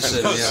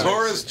Jefferson.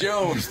 Thesaurus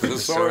Jones.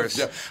 Thesaurus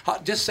Jones.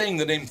 Just saying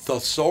the name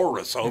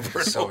Thesaurus over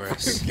and over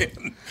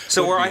again.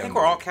 So I think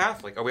we're all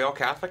Catholic. Are we all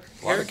Catholic?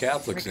 A lot of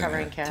Catholics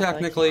Recovering in Catholic.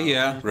 Technically,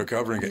 yeah.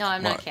 Recovering. No,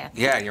 I'm not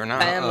Catholic. Yeah, you're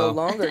not. I am no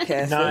longer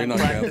Catholic. Not not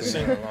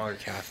practicing. No longer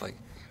Catholic.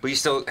 But you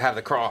still have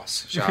the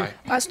cross, Shy.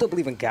 I still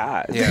believe in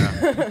God.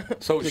 Yeah.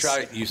 So,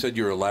 Shai, you said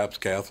you're a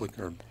lapsed Catholic?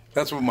 Or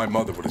that's what my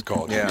mother would have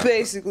called you. Yeah.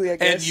 Basically, I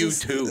guess. And you,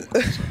 too.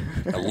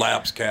 A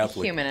lapsed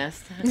Catholic.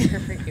 Humanist.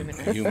 Perfect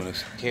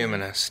humanist.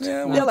 Humanist.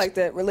 Yeah, I like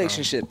that.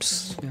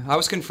 Relationships. Yeah, I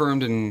was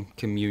confirmed in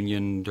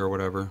communion or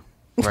whatever.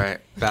 Right.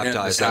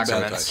 Baptized.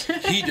 Sacraments.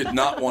 He did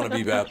not want to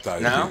be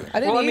baptized. No? either. I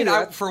didn't Well, I mean,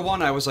 either. for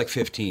one, I was like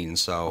 15,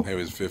 so. He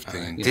was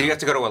 15. Did you have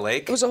to go to a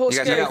lake? It was a whole You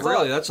guys scary have- Yeah,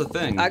 really, that's the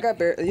thing. I got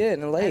buried,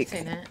 in a lake.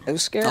 seen it. It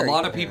was scary. A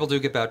lot of people do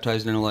get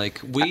baptized in a lake.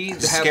 We have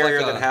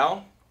Scarier like a, than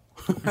hell?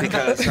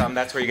 Because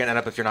that's where you're going to end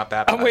up if you're not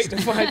baptized. I'm waiting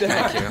to find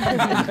out.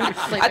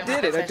 Thank you. I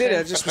did it.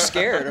 I just was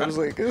scared. I was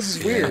like, this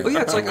is weird. Well,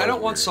 yeah, it's like I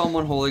don't want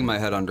someone holding my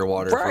head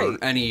underwater Right.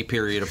 for any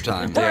period of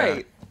time.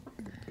 Right.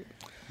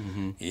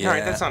 Yeah. All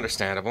right, that's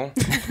understandable.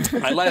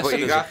 I lasted But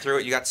you as got through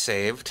it. You got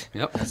saved.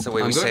 Yep. That's the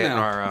way I'm we good say it in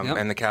now. our Yep.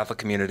 in the Catholic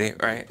community,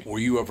 right? Were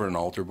you ever an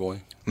altar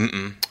boy?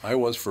 Mm-mm. I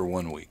was for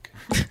 1 week.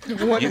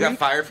 You got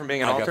fired from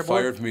being an I altar got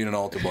boy? fired from being an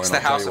altar boy. It's and the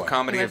I'll tell House you of why.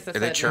 Comedy of Melissa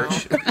the said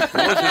church.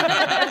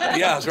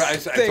 Yeah, that's right. I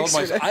told Thanks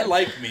myself, for that. I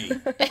like me.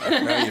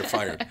 Now you're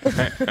fired.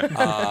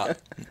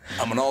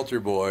 I'm an altar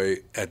boy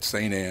at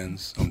St.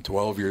 Anne's. I'm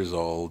 12 years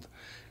old,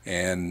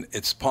 and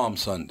it's Palm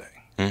Sunday.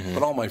 Mm-hmm.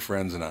 But all my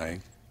friends and I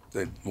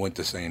that went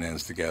to St.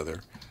 Anne's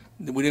together,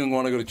 we didn't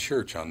want to go to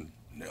church on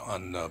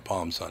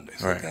Palm Sunday.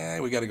 So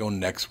Right. we got to go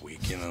next week.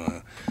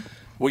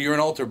 Well, you're an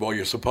altar boy.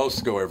 You're supposed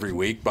to go every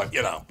week, but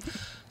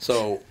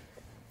So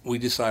we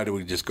decided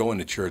we'd just go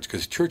into church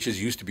because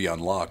churches used to be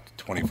unlocked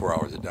 24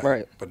 hours a day,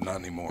 Right. but not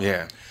anymore.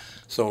 Yeah.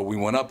 So we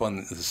went up on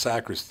the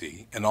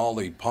sacristy, and all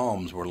the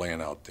palms were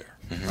laying out there,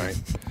 right?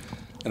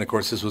 And, of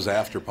course, this was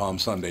after Palm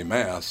Sunday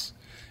Mass,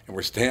 and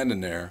we're standing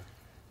there.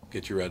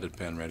 Get your edit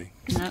pen ready.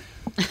 Yep.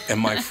 And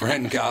my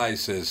friend Guy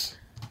says,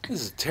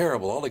 this is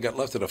terrible. All they got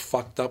left are the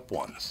fucked up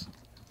ones.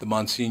 The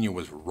Monsignor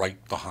was right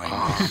behind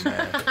us.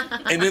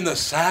 And in the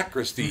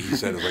sacristy, he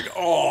said,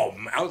 oh,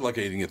 man. I was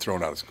lucky I didn't get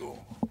thrown out of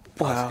school.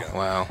 Wow.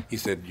 Wow. He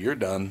said, you're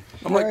done.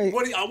 I'm Right. like,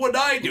 what did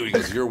I do? He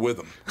goes, you're with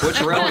them. Which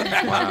relic?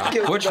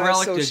 Which by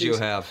relic did you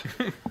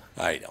association.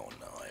 I have? don't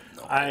know. I have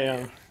no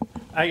idea.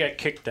 I got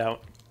kicked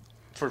out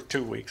for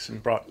 2 weeks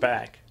and brought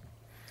back,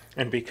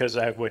 and because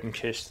I wouldn't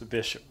kiss the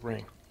bishop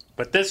ring.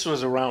 But this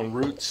was around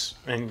Roots,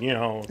 and we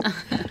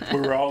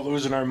were all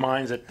losing our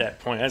minds at that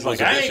point. I was like,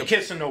 the I bishop- ain't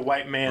kissing no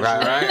white man's Right,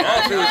 ring. right.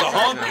 Oh, so it was a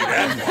honky,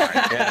 that's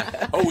why.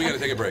 Yeah. Oh, we got to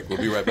take a break. We'll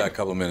be right back. A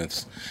couple of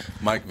minutes.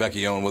 Mike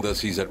Vecchione with us.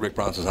 He's at Rick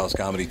Bronson's House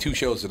Comedy. 2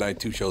 shows tonight,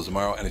 2 shows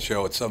tomorrow, and a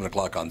show at 7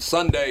 o'clock on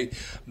Sunday.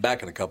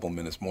 Back in a couple of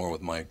minutes more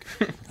with Mike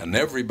and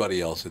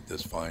everybody else at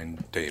this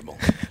fine table.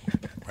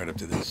 Right up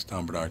to this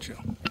Tom Bernard Show.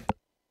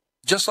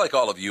 Just like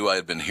all of you, I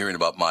had been hearing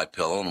about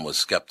MyPillow and was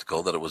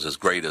skeptical that it was as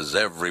great as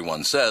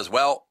everyone says.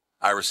 Well,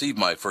 I received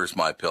my first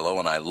MyPillow,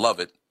 and I love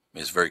it.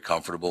 It's very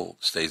comfortable,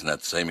 stays in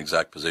that same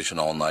exact position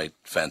all night.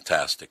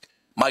 Fantastic.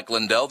 Mike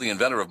Lindell, the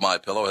inventor of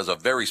MyPillow, has a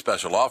very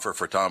special offer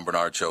for Tom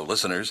Bernard Show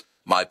listeners.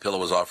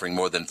 MyPillow is offering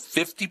more than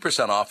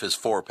 50% off his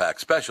 4-pack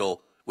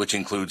special, which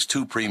includes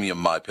 2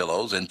 premium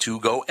MyPillows and 2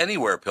 Go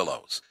Anywhere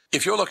pillows.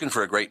 If you're looking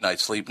for a great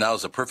night's sleep,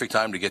 now's the perfect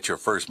time to get your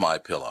first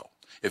MyPillow.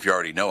 If you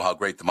already know how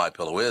great the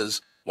MyPillow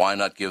is, why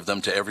not give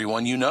them to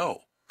everyone you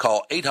know?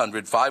 Call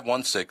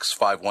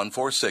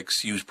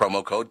 800-516-5146, use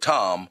promo code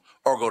TOM,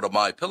 or go to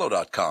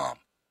MyPillow.com.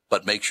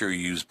 But make sure you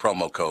use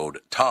promo code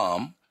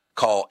TOM.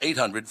 Call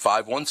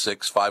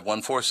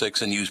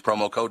 800-516-5146 and use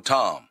promo code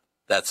TOM.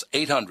 That's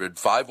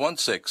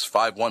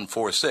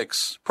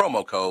 800-516-5146,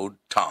 promo code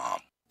TOM.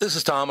 This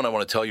is Tom, and I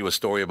want to tell you a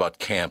story about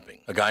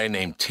camping. A guy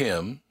named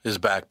Tim, his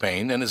back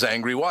pain, and his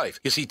angry wife.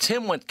 You see,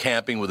 Tim went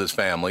camping with his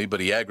family, but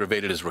he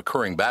aggravated his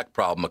recurring back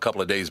problem a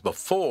couple of days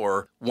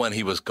before when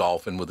he was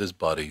golfing with his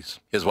buddies.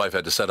 His wife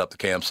had to set up the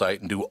campsite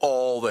and do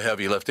all the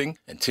heavy lifting,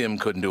 and Tim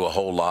couldn't do a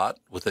whole lot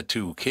with the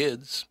 2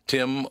 kids.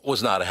 Tim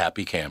was not a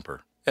happy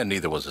camper. And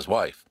neither was his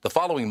wife. The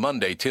following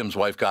Monday, Tim's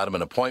wife got him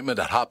an appointment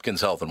at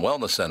Hopkins Health and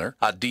Wellness Center,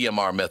 a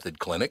DMR Method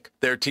clinic.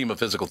 Their team of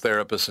physical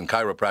therapists and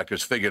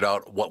chiropractors figured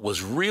out what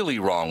was really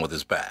wrong with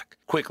his back,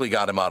 quickly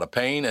got him out of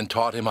pain, and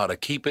taught him how to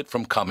keep it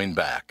from coming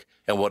back.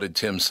 And what did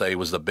Tim say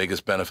was the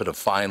biggest benefit of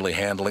finally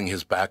handling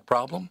his back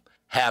problem?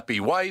 Happy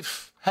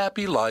wife,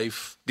 happy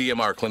life.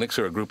 DMR clinics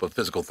are a group of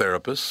physical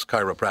therapists,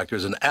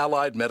 chiropractors, and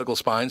allied medical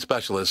spine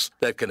specialists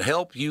that can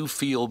help you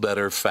feel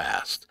better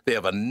fast. They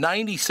have a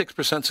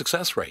 96%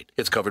 success rate.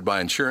 It's covered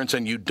by insurance,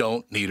 and you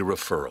don't need a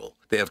referral.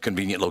 They have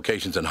convenient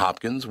locations in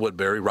Hopkins,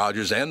 Woodbury,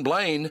 Rogers, and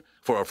Blaine.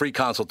 For a free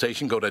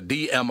consultation, go to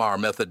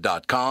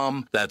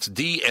dmrmethod.com. That's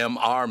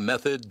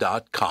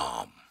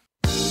dmrmethod.com.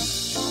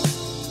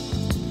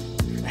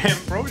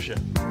 Ambrosia.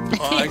 You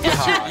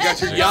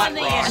got your yacht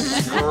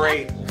rock.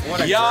 Great.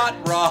 What a Yacht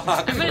rock.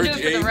 I'm going to do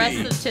it for the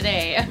rest of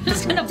today. I'm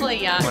just going to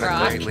play Yacht What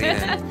Rock. a great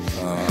lead-in.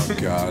 Oh,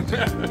 God.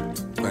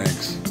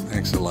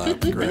 Thanks a lot,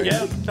 Greg.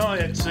 Yeah, no,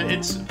 it's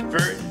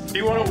very. If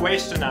you want to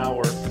waste an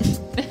hour,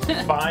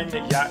 find the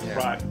Yacht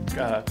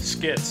Rock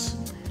skits.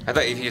 I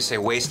thought if you say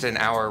waste an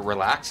hour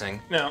relaxing.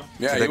 No.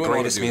 Yeah, the you wouldn't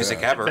greatest wanna do music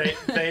that.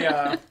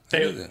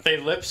 ever. They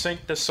lip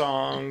sync the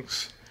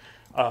songs.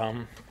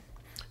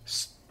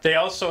 They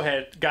also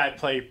had a guy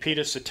play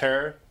Peter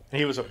Cetera, and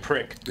he was a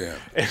prick. Yeah.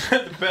 And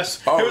the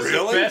best. Oh, it was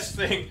really? the best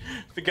thing.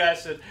 The guy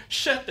said,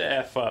 "Shut the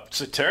f up,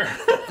 Cetera."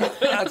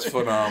 That's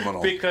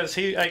phenomenal. Because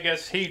I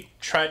guess he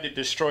tried to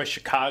destroy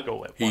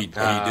Chicago at one He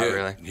point. did.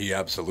 Really? He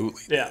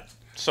absolutely did. Yeah.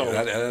 So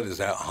that is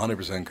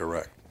 100%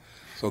 correct.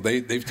 So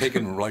they've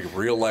taken like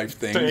real life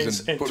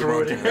things and put them threw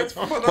on it in. there.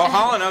 Well,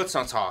 Hall & Oates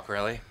don't talk,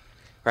 really.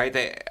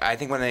 Right? I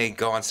think when they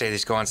go on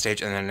stage,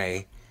 and then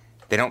they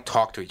don't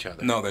talk to each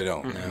other. No, they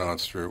don't. No,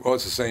 it's true. Oh,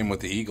 it's the same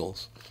with the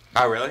Eagles.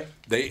 Oh, really?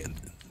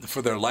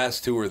 For their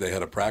last tour, they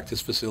had a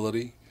practice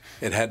facility.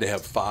 It had to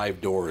have 5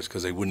 doors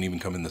because they wouldn't even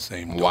come in the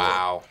same door.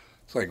 Wow.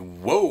 It's like,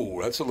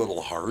 whoa, that's a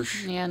little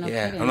harsh. Yeah, no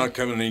Yeah. kidding. I'm not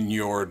coming in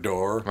your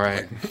door.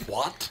 Right. Like,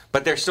 what?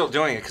 But they're still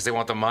doing it because they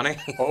want the money.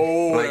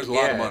 Oh, there's a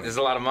lot of money. There's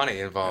a lot of money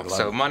involved. A lot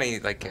So of-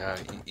 money,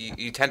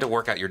 you tend to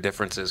work out your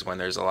differences when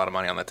there's a lot of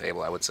money on the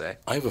table, I would say.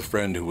 I have a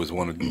friend who was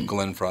one of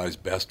Glenn Fry's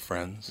best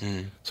friends.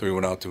 So he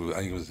went out to,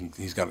 I think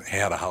he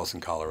had a house in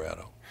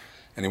Colorado.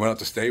 And he went out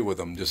to stay with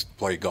him, just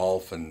play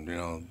golf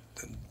and,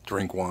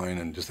 drink wine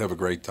and just have a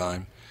great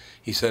time.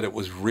 He said it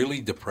was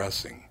really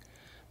depressing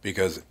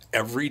because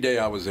every day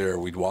I was there,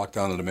 we'd walk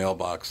down to the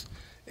mailbox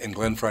and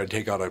Glenn Fry would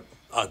take out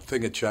a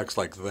thing of checks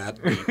like that.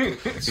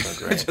 That's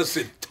so great. Just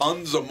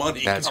tons of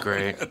money. That's coming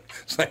great. in.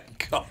 It's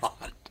like,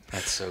 God.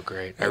 That's so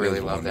great. I That really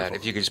is love that. wonderful.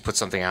 If you could just put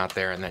something out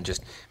there and then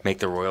just make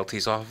the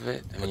royalties off of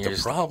it. I mean, But you're the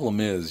just,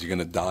 problem is you're going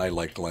to die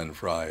like Glenn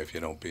Fry if you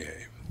don't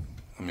behave.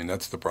 I mean,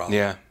 that's the problem.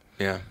 Yeah,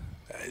 yeah.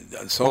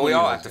 So Well, we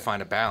many all of have to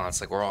find a balance.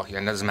 Like, we're all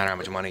human. It doesn't matter how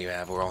much money you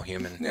have. We're all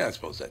human. Yeah, I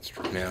suppose that's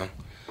true. Yeah.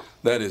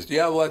 That is,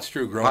 yeah, well, that's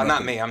true. Growing Well, up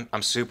not in- me.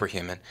 I'm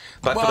superhuman.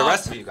 But for Well, the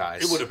rest of you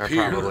guys, it would are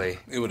appear. probably.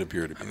 It would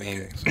appear to be.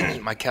 I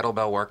mean, my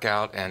kettlebell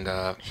workout and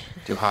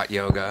do hot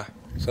yoga.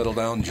 Settle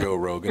down, Joe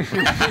Rogan.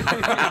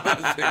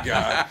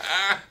 God.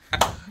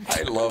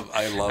 I love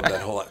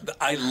that whole.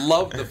 I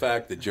love the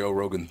fact that Joe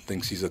Rogan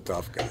thinks he's a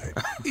tough guy.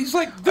 He's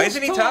like, this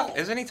Isn't he tall. tough?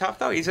 Isn't he tough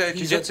though? He's a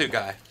He's jiu-jitsu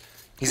guy.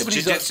 He's Yeah, a but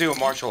he's jiu-jitsu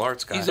martial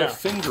arts guy. He's a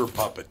finger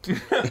puppet.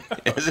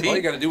 Is he? All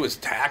you got to do is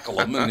tackle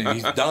him, and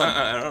he's done.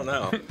 I don't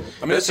know. I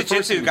mean, Those that's the first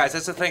jiu-jitsu thing- guys,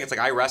 that's the thing. It's like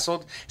I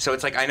wrestled, so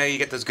it's like I know you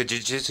get those good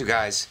jiu-jitsu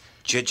guys.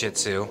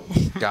 Jiu-jitsu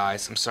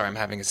guys. I'm sorry, I'm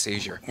having a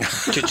seizure.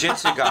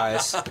 Jiu-jitsu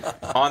guys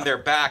on their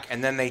back,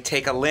 and then they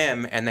take a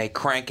limb and they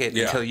crank it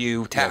until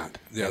you tap.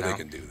 Yeah, you know? they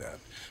can do that.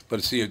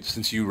 But see,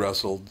 since you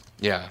wrestled,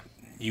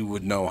 you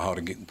would know how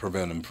to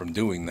prevent him from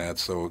doing that,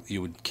 so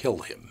you would kill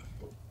him.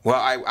 Well,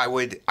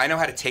 I know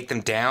how to take them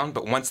down,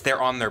 but once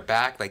they're on their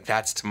back, like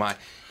that's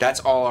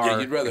all our Yeah,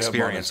 you'd rather have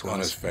him experience on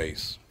was. his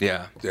face.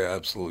 Yeah. Yeah,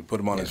 absolutely. Put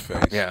him on his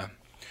face. Yeah.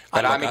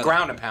 But I mean,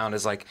 ground and pound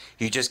is like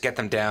you just get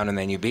them down and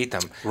then you beat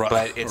them. Right,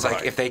 But it's like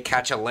right. if they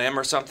catch a limb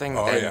or something,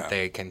 Oh, then yeah.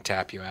 they can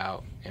tap you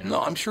out. You know?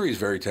 No, I'm sure he's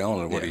very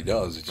talented at what Yeah. he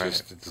does. It's Right.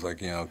 just, it's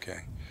like,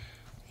 okay.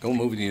 Go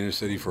move in the inner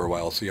city for a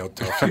while, see how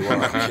tough you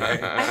are.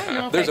 Okay? I don't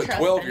know if There's I a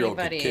trust 12-year-old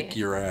could anybody. kick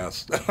your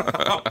ass.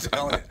 I'm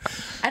telling you.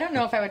 I don't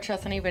know if I would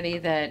trust anybody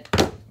that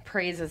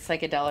praises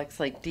psychedelics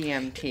like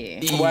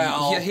DMT.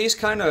 Well, yeah, he's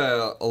kind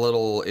of a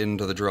little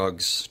into the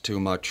drugs too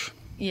much.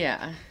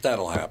 Yeah.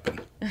 That'll happen.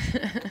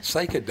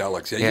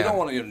 Psychedelics. Yeah, Yeah. you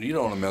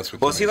don't want to mess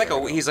with. Well, is he too like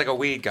many he's like a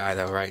weed guy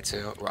though, right?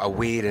 Too a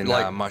weed and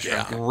Like,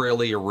 mushroom.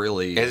 really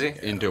Is he?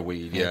 into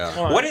weed,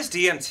 yeah. What is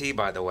DMT,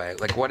 by the way?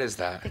 Like, what is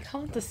that? They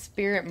call it the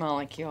spirit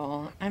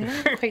molecule. I'm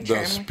not quite The sure.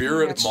 I'm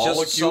spirit looking It's it up.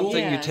 just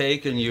something Yeah. you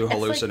take and you It's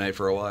like- hallucinate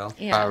for a while.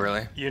 Yeah. Oh,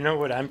 really? You know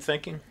what I'm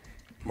thinking?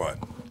 What?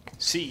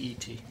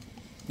 CET.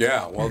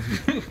 Yeah, well,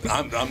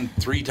 I'm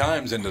 3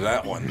 times into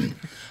that one.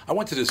 I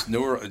went to this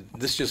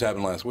this just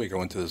happened last week. I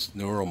went to this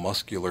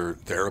neuromuscular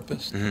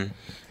therapist.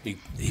 He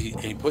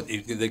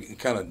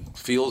kind of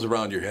feels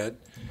around your head.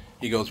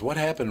 He goes, "What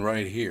happened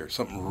right here?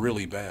 Something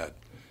really bad."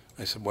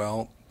 I said,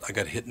 "Well, I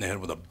got hit in the head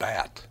with a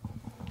bat.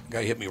 The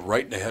guy hit me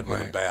right in the head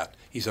with a bat."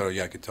 He said, "Oh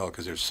yeah, I could tell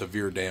because there's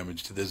severe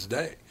damage to this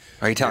day."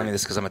 Are you telling me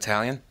this because I'm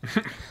Italian?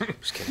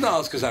 No,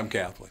 it's because I'm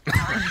Catholic.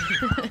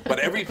 But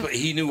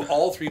he knew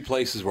all 3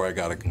 places where I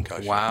got a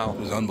concussion. Wow. It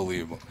was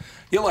unbelievable.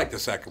 You'll like the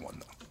second one,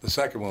 though. The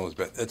second one was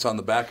bad. It's on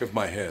the back of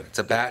my head. It's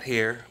a bat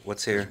here.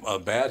 What's here? A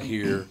bat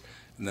here,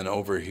 and then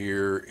over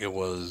here it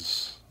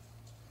was.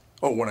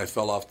 Oh, when I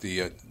fell off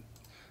the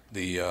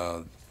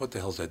what the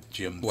hell's that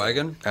gym thing?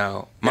 Wagon?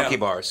 Oh, monkey Yeah.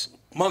 bars.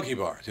 Monkey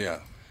bars, yeah.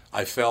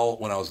 I fell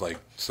when I was like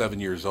 7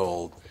 years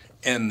old,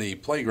 and the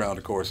playground,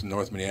 of course, in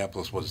North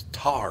Minneapolis was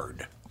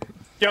tarred.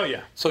 Oh,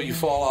 yeah. So you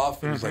fall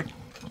off, and it was like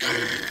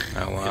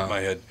Oh, wow. hit my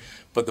head.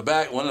 But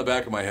one in the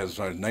back of my head was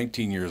when I was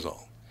 19 years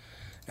old,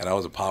 and I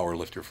was a power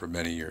lifter for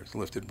many years.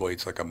 Lifted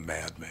weights like a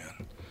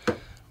madman.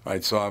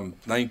 Right, so I'm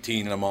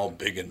 19 and I'm all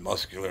big and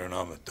muscular and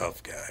I'm a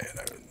tough guy.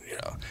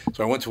 And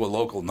so I went to a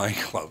local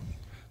nightclub.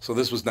 So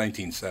this was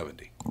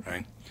 1970,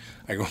 right?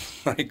 I go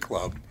to the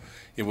nightclub.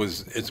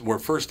 It's where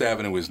First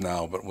Avenue is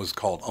now, but it was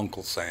called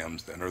Uncle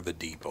Sam's then, or the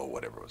Depot,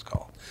 whatever it was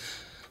called.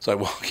 So I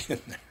walk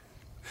in there.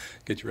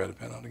 Get your red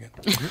pen out again.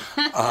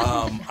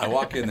 I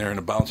walk in there and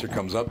a bouncer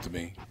comes up to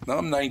me. Now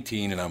I'm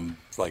 19 and I'm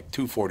like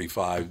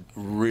 245,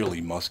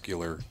 really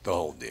muscular, the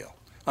whole deal.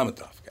 I'm a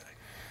tough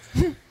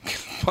guy.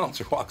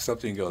 Bouncer walks up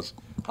to me and goes,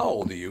 "How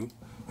old are you?"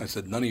 I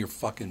said, "None of your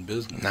fucking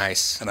business."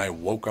 Nice. And I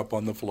woke up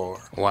on the floor.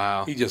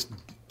 Wow. He just,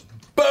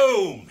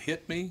 boom,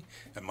 hit me,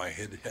 and my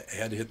head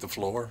hit the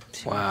floor.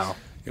 Wow.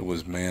 It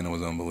was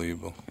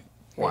unbelievable.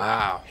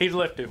 Wow. He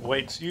lifted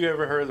weights. You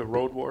ever heard of the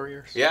Road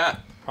Warriors? Yeah.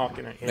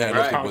 Hawking it. Yeah,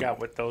 Yeah, hung out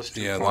with those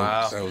two. Yeah,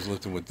 Wow. I was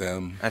lifting with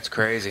them. That's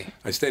crazy.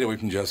 I stayed away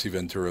from Jesse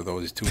Ventura, though.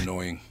 He's too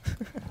annoying.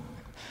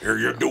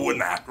 You're doing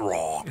that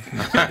wrong.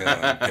 Oh,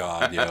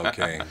 God, yeah,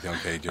 okay,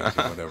 Jesse,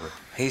 whatever.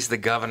 He's the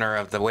governor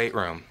of the weight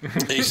room.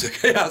 He's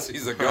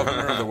the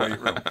governor of the weight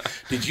room.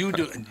 Did you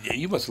do?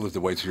 You must have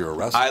lifted weights. You're a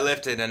wrestler. I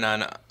lifted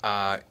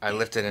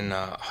in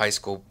high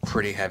school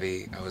pretty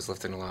heavy. I was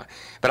lifting a lot,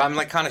 but I'm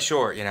like kind of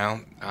short.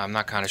 I'm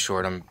not kind of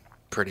short. I'm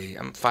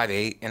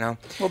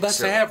 5'8", Well, that's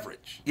So-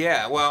 average.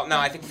 Yeah, well, no,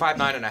 I think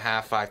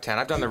 5'9.5", 5'10".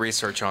 I've done the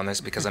research on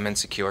this because I'm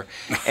insecure,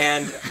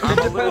 and I'm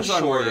a little Depends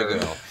on where you shorter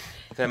go.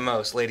 than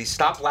most. Ladies,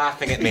 stop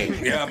laughing at me.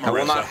 Yeah, I will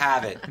Marissa. not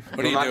have it.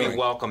 What are you will not doing? be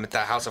welcome at the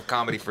House of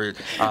Comedy for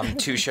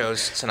 2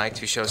 shows tonight,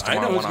 2 shows I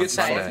know tomorrow, who's one on getting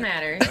Sunday. Size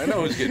matters. I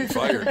know who's getting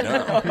fired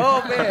now.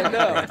 Oh man,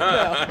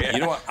 no. You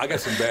know what? I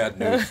got some bad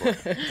news for you,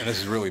 and this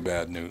is really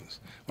bad news.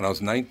 When I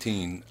was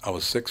 19, I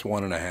was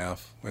 6'1.5"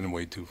 and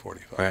weighed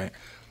 245. Right.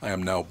 I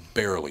am now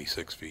barely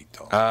 6 feet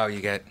tall. Oh,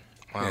 you get.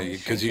 Wow. Yeah,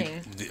 because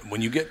when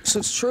you get, So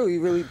it's true.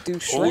 You really do oh,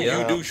 shrink.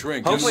 you do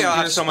shrink. Hopefully, Just-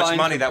 I'll have so much spine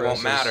money that won't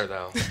compresses. matter,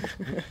 though.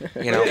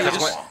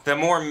 Because the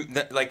more,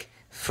 like,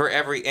 for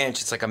every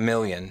inch, it's like $1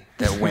 million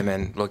that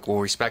women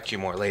will respect you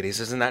more, ladies.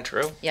 Isn't that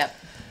true? Yep.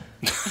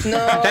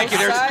 No. Thank you.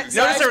 Notice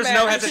there was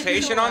no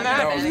hesitation on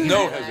that.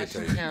 No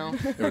hesitation. No.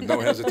 There was no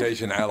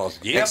hesitation at all.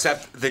 Yep.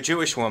 Except the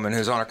Jewish woman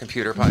who's on her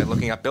computer probably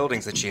looking up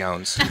buildings that she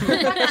owns.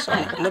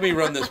 Let me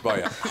run this by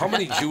you. How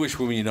many Jewish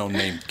women you know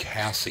named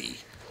Cassie?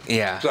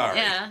 Yeah. Sorry.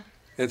 Yeah.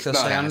 It's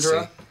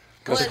Cassandra?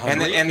 not.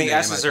 And the name,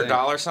 S's I are think.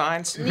 dollar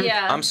signs?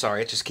 Yeah. I'm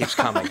sorry, it just keeps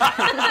coming.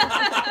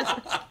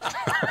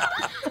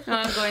 No,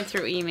 I'm going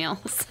through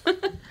emails.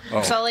 Oh.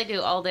 That's all I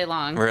do all day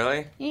long.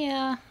 Really?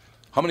 Yeah.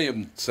 How many of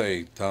them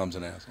say Tom's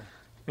an asshole?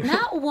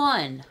 Not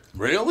one.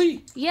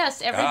 Really?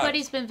 Yes,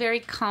 everybody's been very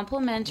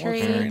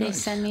complimentary. Well, very They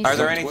nice. send me. Are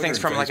there some- any Twitter things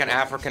and from like an Facebook.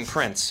 African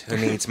prince who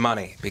needs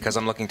money because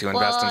I'm looking to Well,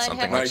 invest in I'd something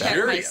have like to that? check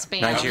my Nigeria.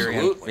 spam. Nigerian.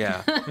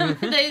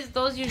 Absolutely. Yeah.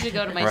 Those usually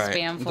go to my Right.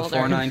 spam The folder.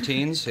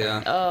 419s,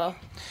 yeah. Oh,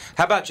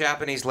 How about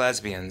Japanese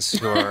lesbians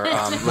who are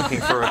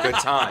looking for a good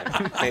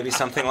time? Maybe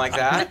something like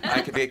that.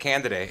 I could be a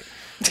candidate.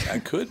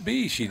 That could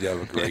be. She'd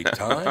have a great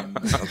time.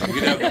 You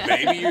could have a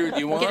baby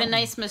you want. get a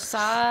nice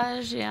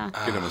massage. Yeah.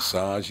 Get a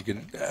massage. You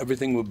could.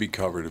 Everything would be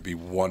covered. It'd be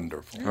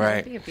wonderful. Right.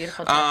 That'd be a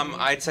beautiful time.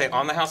 I'd say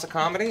on the House of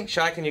Comedy.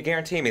 Shai, can you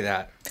guarantee me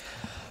that?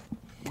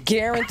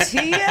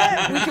 Guarantee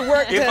it? We can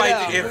work that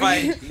out.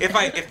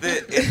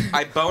 If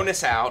I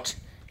bonus out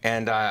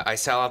and I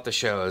sell out the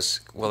shows,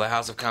 will the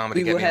House of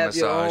Comedy We get will me a have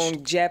your massage?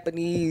 own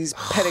Japanese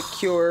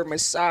pedicure,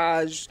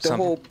 massage, the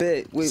whole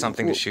bit.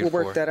 Something to shoot We'll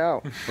work for. that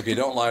out. Okay,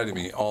 don't lie to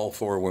me. All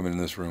 4 women in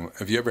this room.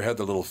 Have you ever had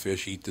the little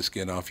fish eat the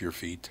skin off your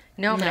feet?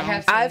 No, but I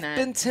have seen I've that.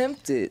 been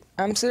tempted.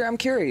 I'm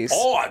curious.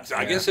 Oh,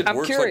 I guess it I'm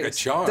works curious. like a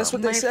charm. That's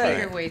what they My say.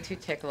 feet are way too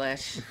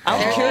ticklish. I'm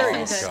There's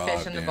curious. just Oh,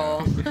 fish in the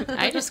God, bowl.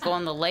 I just go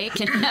in the lake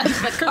and have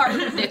the carp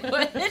do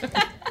it.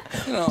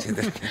 You know,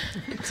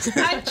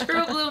 I'm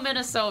true blue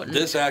Minnesotan.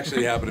 this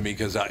actually happened to me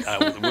because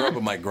we're up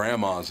at my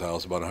grandma's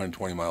house about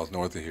 120 miles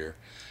north of here,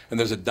 and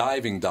there's a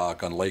diving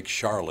dock on Lake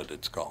Charlotte,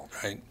 it's called,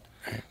 right?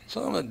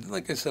 So,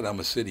 like I said,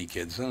 I'm a city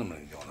kid, so I'm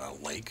going to go on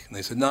a lake. And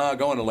they said, no,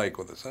 go on a lake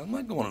with us. I'm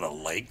not going on a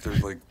lake.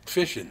 There's like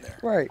fish in there.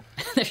 Right.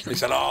 They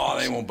said, oh,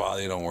 they won't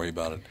bother you. Don't worry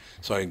about it.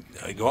 So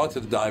I go out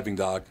to the diving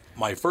dock.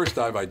 My first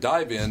dive, I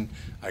dive in.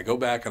 I go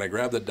back and I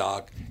grab the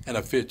dock, and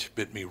a fish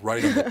bit me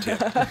right on the tip.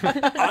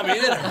 I mean,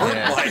 it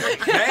hurt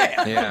like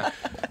mad. Yeah.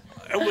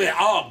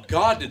 Oh,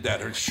 God, did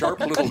that hurt.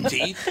 Sharp little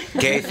teeth.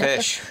 Gay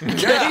fish. Yeah.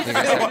 You guys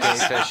have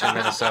gay fish in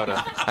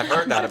Minnesota. I've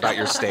heard that about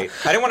your state.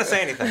 I didn't want to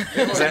say anything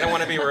because I didn't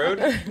want to be rude.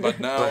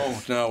 But now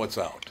it's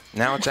out.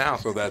 Now it's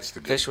out. So that's the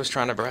good. Fish was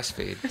trying to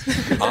breastfeed.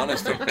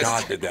 Honest to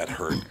God, did that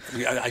hurt.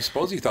 I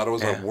suppose he thought it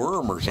was a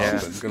worm or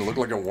something. It's going to look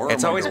like a worm.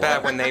 It's always on your bad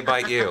lap. when they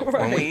bite you.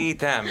 When we eat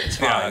them, it's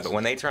fine. Yeah, But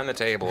when they turn the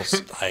tables,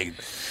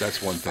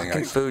 that's one thing.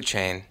 fucking food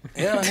chain.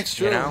 Yeah, that's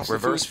true. You know, It's the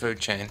reverse food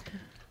chain.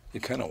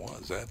 It kind of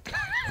was that.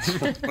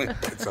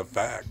 It's a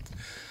fact.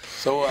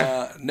 So,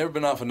 never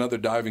been off another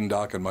diving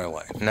dock in my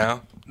life.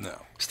 No? No.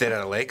 Stayed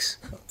out of lakes?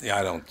 Yeah,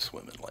 I don't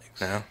swim in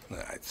lakes. No?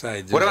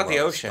 There's What a about the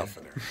lot of ocean? stuff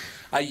in there.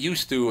 I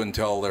used to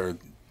until there.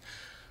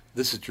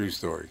 This is a true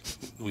story.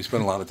 We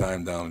spent a lot of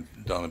time down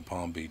in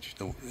Palm Beach,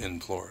 in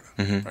Florida,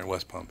 Mhm. right,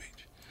 West Palm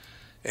Beach.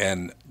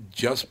 And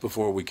just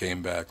before we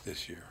came back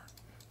this year,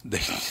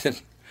 they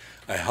did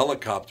a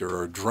helicopter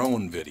or a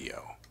drone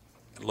video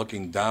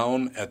looking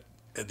down at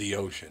the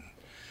ocean,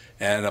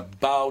 and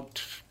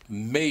about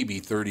maybe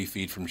 30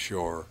 feet from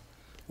shore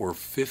were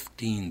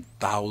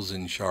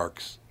 15,000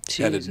 sharks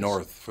headed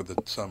north for the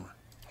summer.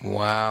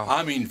 Wow.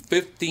 I mean,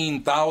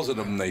 15,000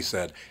 of them, they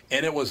said.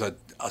 And it was a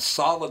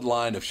solid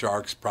line of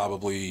sharks,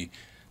 probably.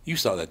 You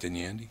saw that, didn't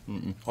you, Andy?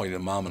 Mm-mm. Oh, yeah,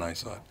 Mom and I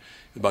saw it.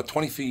 About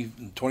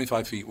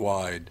 25 feet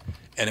wide,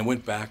 and it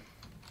went back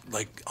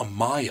like a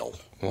mile.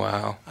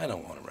 Wow. I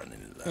don't want to run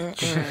into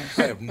that.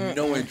 I have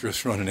no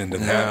interest running into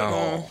that at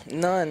all.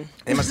 None.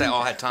 They must have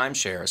all had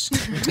timeshares.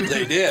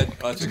 They did.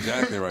 That's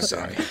exactly right.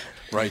 Sorry.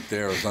 Right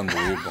there, it was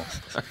unbelievable.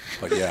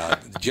 But yeah,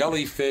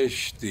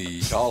 jellyfish,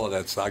 all of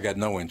that stuff. I got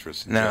no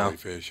interest in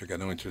jellyfish. I got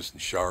no interest in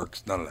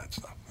sharks. None of that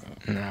stuff.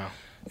 No.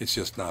 It's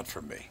just not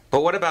for me.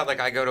 But what about, like,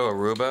 I go to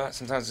Aruba.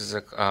 Sometimes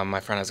my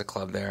friend has a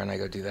club there, and I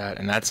go do that,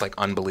 and that's, like,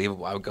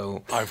 unbelievable. I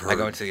go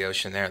into the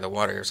ocean there. The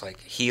water is,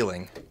 like,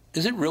 healing.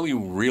 Is it really,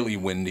 really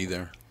windy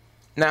there?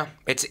 No.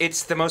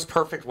 It's the most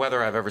perfect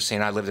weather I've ever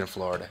seen. I lived in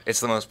Florida. It's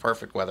the most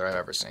perfect weather I've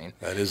ever seen.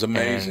 That is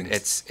amazing. And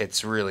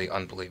it's really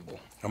unbelievable.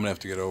 I'm going to have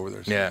to get over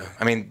there someday. Yeah.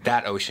 I mean,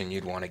 that ocean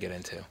you'd want to get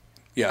into.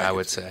 Yeah. I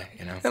would say,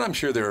 you know. And I'm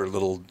sure there are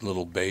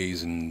little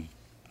bays and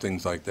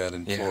things like that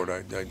in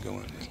Florida. I'd go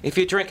in. If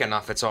you drink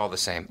enough, it's all the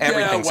same.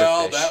 Everything's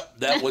a fish.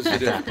 that was the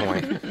at that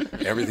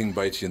point. Everything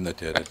bites you in the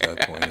tit at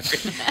that point.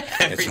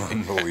 It's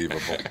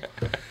unbelievable.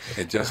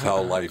 It's just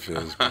how life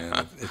is,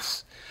 man.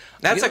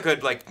 That's a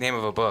good name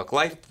of a book.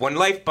 When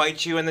life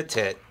bites you in the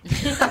tit.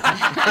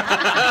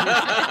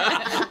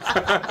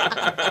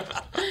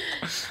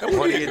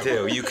 What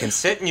do? You can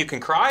sit and you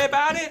can cry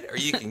about it, or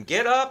you can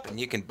get up and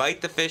you can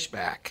bite the fish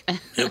back.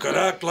 You can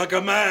act like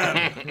a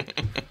man.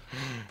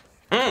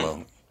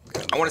 Well,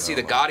 I want to see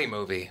the Gotti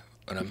movie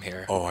when I'm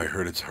here. Oh, I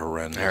heard it's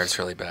horrendous. I heard it's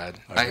really bad.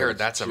 I heard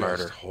that's a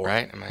murder,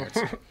 right?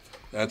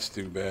 That's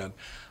too bad.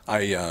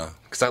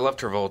 Because I love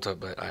Travolta,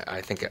 but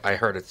I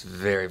heard it's a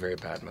very, very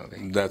bad movie.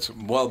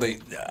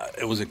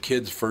 It was a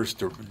kid's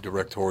first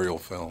directorial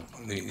film.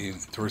 The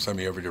first time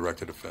he ever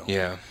directed a film.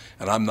 Yeah.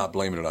 And I'm not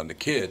blaming it on the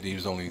kid.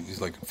 He's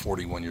like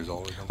 41 years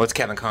old or something. What's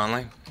Kevin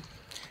Conley?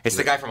 It's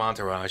the guy from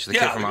Entourage. The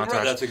kid from Entourage.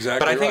 Right, that's exactly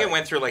But I think right. it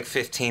went through like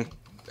 15.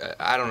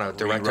 I don't know,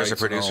 directors or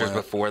producers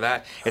before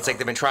that. It's like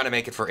they've been trying to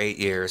make it for 8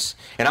 years.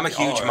 And I'm a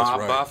huge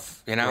mob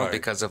buff,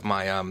 because of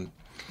my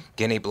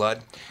Guinea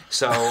blood.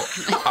 So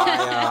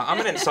I'm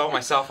going to insult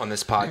myself on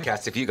this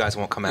podcast if you guys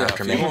won't come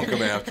after me. You won't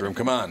come after him.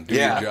 Come on, do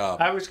your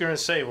job. I was going to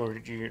say, were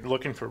you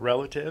looking for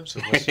relatives?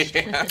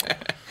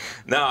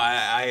 No,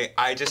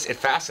 I just, it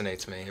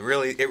fascinates me. It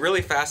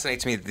really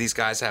fascinates me that these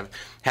guys have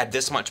had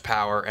this much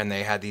power, and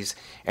they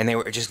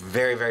were just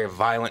very, very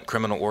violent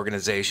criminal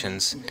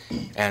organizations.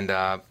 And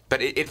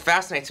but it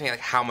fascinates me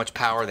how much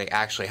power they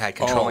actually had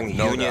controlling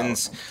the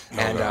unions,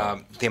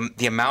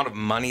 the amount of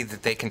money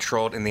that they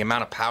controlled and the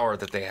amount of power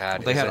that they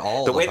had. They had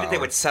all the way power. that they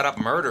would set up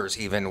murders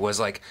even was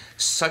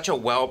such a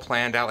well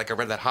planned out. I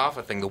read that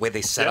Hoffa thing. The way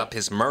they set up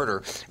his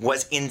murder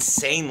was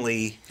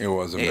insanely. It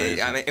was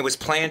amazing. I mean, it was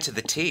planned to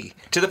the T,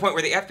 to the point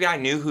where the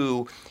FBI knew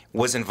who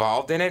was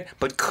involved in it,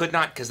 but could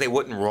not, because they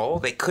wouldn't roll.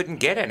 They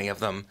couldn't get any of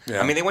them. Yeah.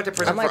 I mean, they went to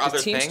prison for other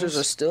things. The Teamsters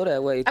are still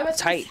that way,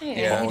 tight.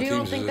 Yeah. You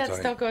don't think that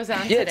still goes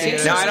on Yeah,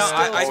 today? No, I don't.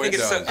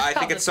 I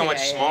think it's so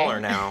much smaller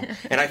now,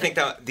 and I think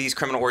that these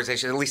criminal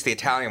organizations, at least the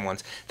Italian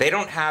ones, they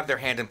don't have their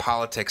hand in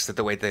politics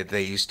the way that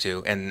they used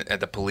to, and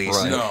the police.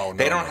 Right. No,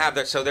 they don't have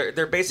their. So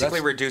they're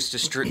basically reduced to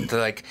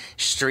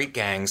street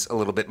gangs a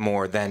little bit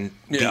more than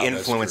the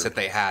influence that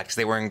they had, because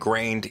they were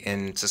ingrained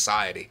in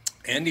society.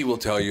 Andy will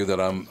tell you that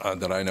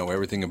I know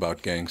everything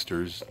about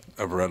gangsters.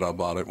 I've read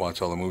about it,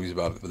 watched all the movies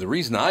about it. But the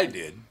reason I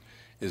did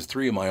is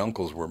 3 of my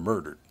uncles were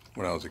murdered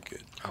when I was a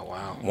kid. Oh,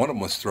 wow. One of them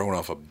was thrown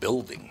off a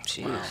building.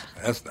 Wow.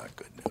 That's not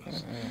good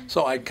news.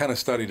 So I kind of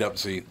studied up to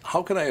see,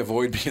 how can I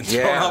avoid being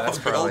thrown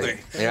off a building?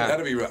 Yeah.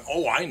 That'd be,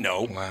 I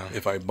know. Wow.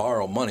 If I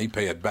borrow money,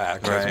 pay it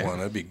back. That's one.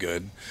 That'd be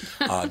good.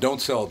 Don't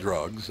sell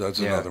drugs. That's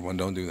another one.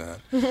 Don't do that.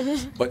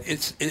 But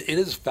it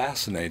is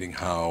fascinating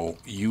how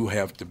you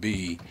have to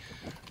be,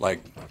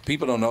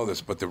 people don't know this,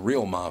 but the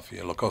real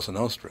mafia, La Cosa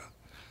Nostra,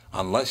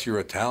 unless you're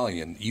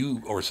Italian,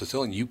 or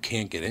Sicilian, you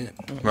can't get in.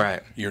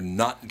 Right. You're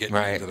not getting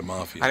into the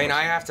mafia. I mean,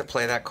 I have to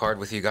play that card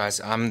with you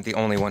guys. I'm the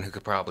only one who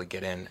could probably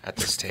get in at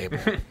this table.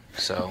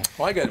 So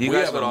we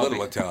have a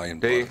little Italian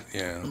blood.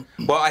 Yeah.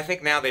 Well, I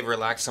think now they've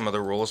relaxed some of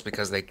the rules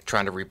because they're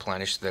trying to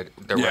replenish the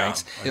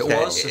ranks. It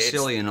was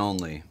Sicilian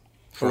only.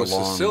 For a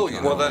long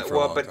Sicilian.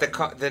 time. But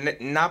the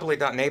Napoli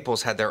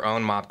Naples had their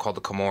own mob called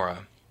the Camorra.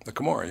 The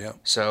Camorra, yeah.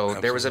 So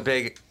Absolutely. there was a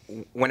big,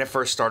 when it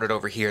first started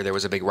over here, there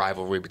was a big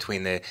rivalry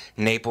between the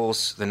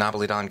Naples, the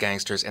Napolitan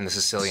gangsters, and the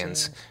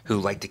Sicilians, who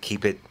liked to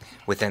keep it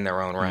within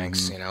their own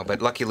ranks,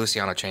 But Lucky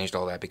Luciano changed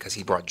all that because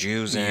he brought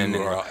Jews in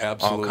and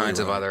all kinds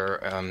of other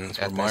That's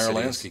where Meyer ethnicities.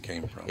 Lansky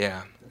came from.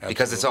 Yeah.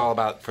 Because it's all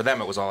about, for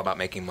them, it was all about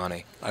making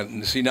money.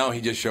 See, now he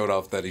just showed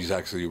off that he's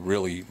actually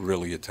really,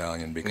 really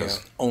Italian,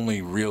 because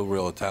only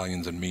real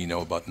Italians and me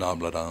know about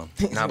Nobledan.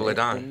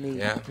 Nobledan,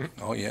 yeah.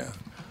 Oh, yeah.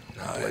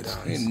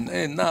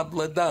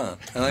 Nabladan.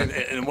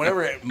 And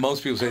whenever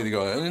most people say, they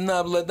go,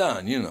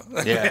 Nabladan, you know.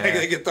 Yeah.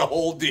 They get the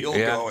whole deal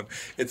going.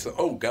 It's,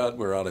 oh, God,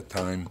 we're out of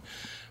time.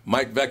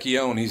 Mike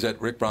Vecchione, he's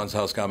at Rick Braun's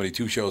House Comedy,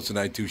 2 shows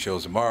tonight, 2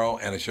 shows tomorrow,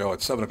 and a show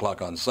at 7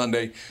 o'clock on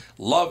Sunday.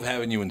 Love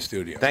having you in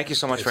studio. Thank you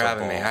so much for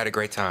having me. I had a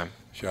great time.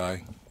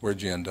 Shy,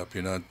 where'd you end up?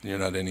 You're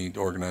not any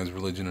organized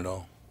religion at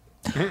all?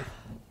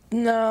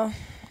 No.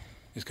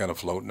 He's kind of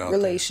floating out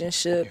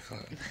Relationship.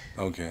 there.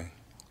 Okay.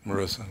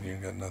 Marissa, you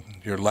got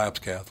nothing. You're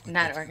lapsed Catholic.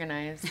 Not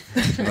organized.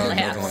 Nothing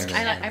like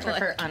that. I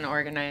prefer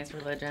unorganized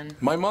religion.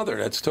 My mother,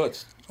 that's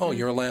Toots. Oh,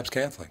 you're a lapsed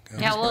Catholic.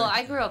 Yeah, well,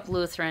 I grew up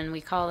Lutheran. We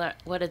call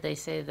that, what did they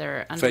say?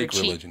 They're fake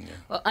religion, yeah.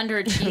 Well,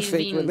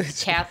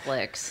 underachieving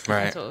Catholics.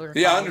 Right. That's what we were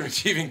Yeah, called.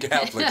 underachieving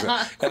Catholics.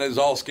 And it was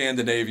all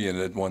Scandinavian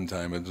at one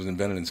time. It was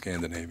invented in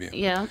Scandinavia.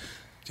 Yeah.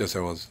 Just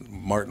how it was.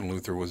 Martin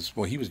Luther was,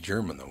 well, he was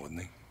German, though,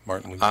 wasn't he?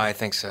 Martin Luther. I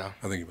think so.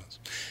 I think he was.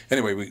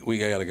 Anyway, we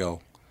got to go.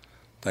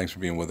 Thanks for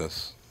being with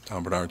us.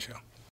 Tom Bernard Show.